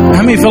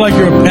 How many feel like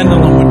you're a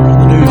pendulum when you're on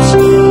the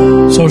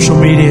news? Social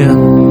media,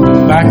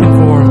 back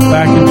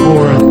and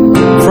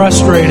forth,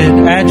 frustrated,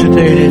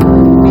 agitated,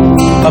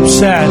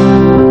 upset.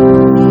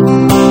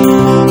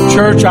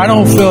 Church, I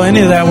don't feel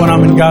any of that when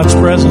I'm in God's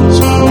presence.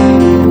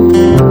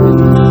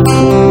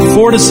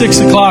 4 to 6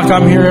 o'clock,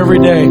 I'm here every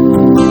day.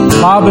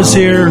 Bob is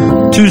here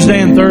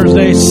Tuesday and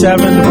Thursday,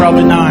 7 to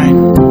probably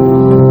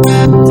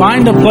 9.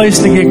 Find a place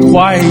to get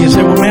quiet. You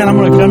say, well, man, I'm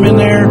going to come in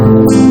there.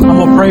 I'm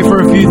going to pray for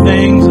a few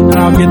things, and then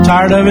I'll get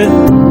tired of it.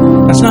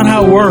 That's not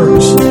how it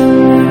works.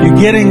 You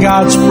get in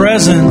God's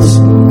presence,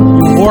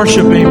 you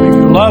worship Him,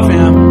 you love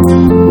Him,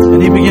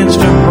 and He begins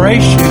to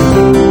embrace you.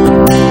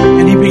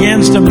 And He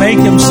begins to make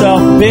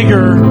Himself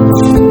bigger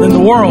than the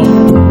world.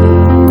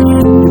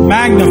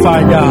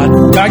 Magnify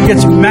God. God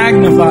gets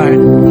magnified.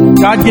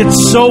 God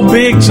gets so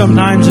big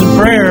sometimes in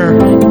prayer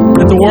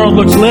that the world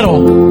looks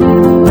little.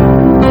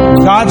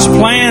 God's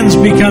plans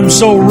become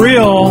so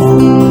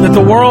real that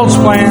the world's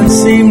plans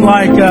seem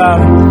like,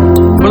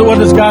 what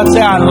does God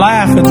say? I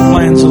laugh at the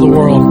plans of the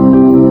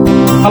world.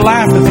 I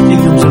laugh at the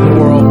kingdoms of the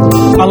world.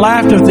 I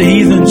laughed at the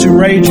heathens who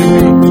rage at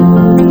me.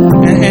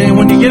 And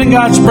when you get in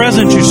God's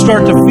presence, you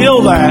start to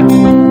feel that.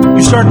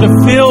 You start to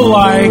feel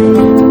like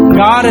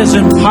God has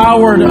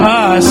empowered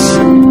us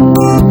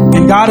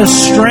and God has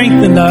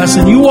strengthened us.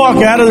 And you walk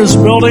out of this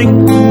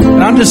building,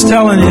 and I'm just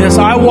telling you this,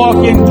 I walk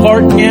in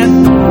Clark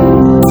Kent,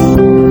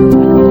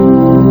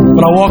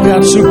 but I walk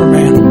out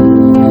Superman.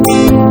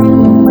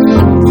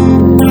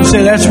 You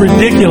say, that's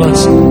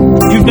ridiculous.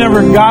 You've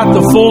never got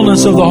the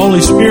fullness of the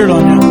Holy Spirit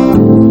on you.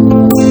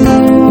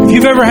 If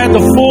you've ever had the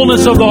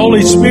fullness of the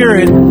Holy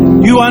Spirit,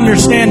 you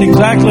understand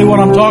exactly what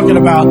I'm talking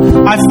about.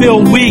 I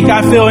feel weak.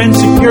 I feel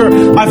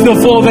insecure. I feel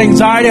full of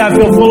anxiety. I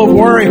feel full of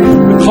worry.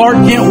 But Clark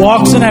Kent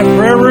walks in that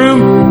prayer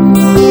room,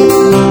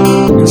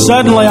 and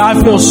suddenly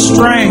I feel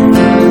strength.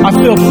 I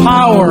feel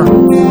power.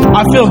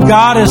 I feel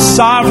God is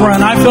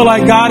sovereign. I feel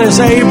like God is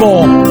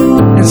able.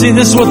 And see,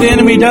 this is what the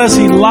enemy does.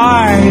 He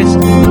lies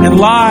and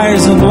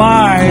lies and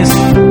lies,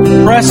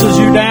 presses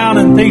you down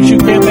and thinks you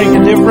can't make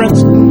a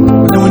difference.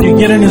 And when you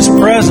get in His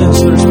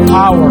presence, there's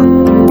power.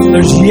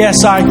 There's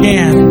yes, I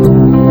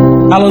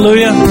can.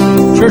 Hallelujah.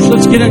 Church,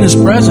 let's get in His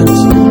presence.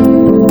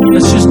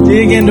 Let's just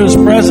dig into His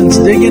presence.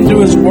 Dig into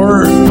His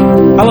Word.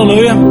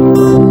 Hallelujah.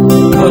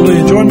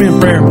 Hallelujah. Join me in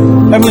prayer.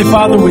 Heavenly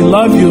Father, we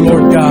love You,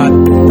 Lord God.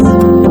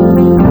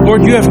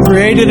 Lord, You have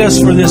created us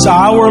for this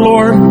hour,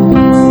 Lord.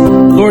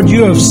 Lord,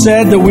 You have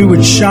said that we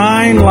would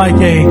shine like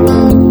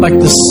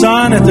the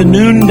sun at the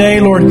noonday,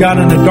 Lord God,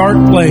 in a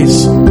dark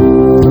place.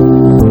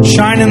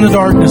 Shine in the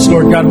darkness,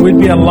 Lord God. We'd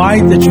be a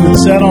light that You would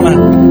set on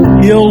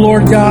a hill,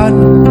 Lord God.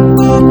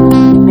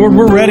 Lord,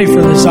 we're ready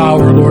for this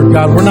hour, Lord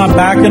God. We're not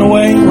backing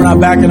away. We're not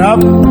backing up.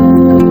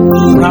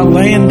 We're not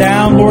laying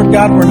down, Lord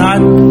God. We're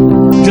not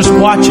just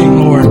watching,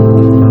 Lord.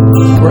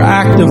 We're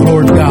active,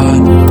 Lord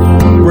God.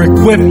 We're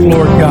equipped,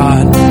 Lord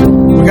God.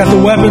 We got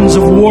the weapons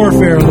of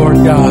warfare, Lord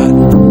God.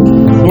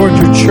 Lord,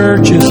 Your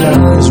church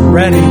is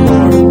ready,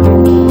 Lord,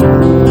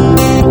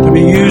 to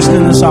be used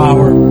in this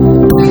hour.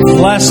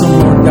 Bless them,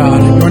 Lord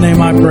God. In Your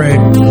name I pray.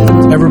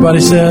 Everybody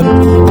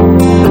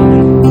said...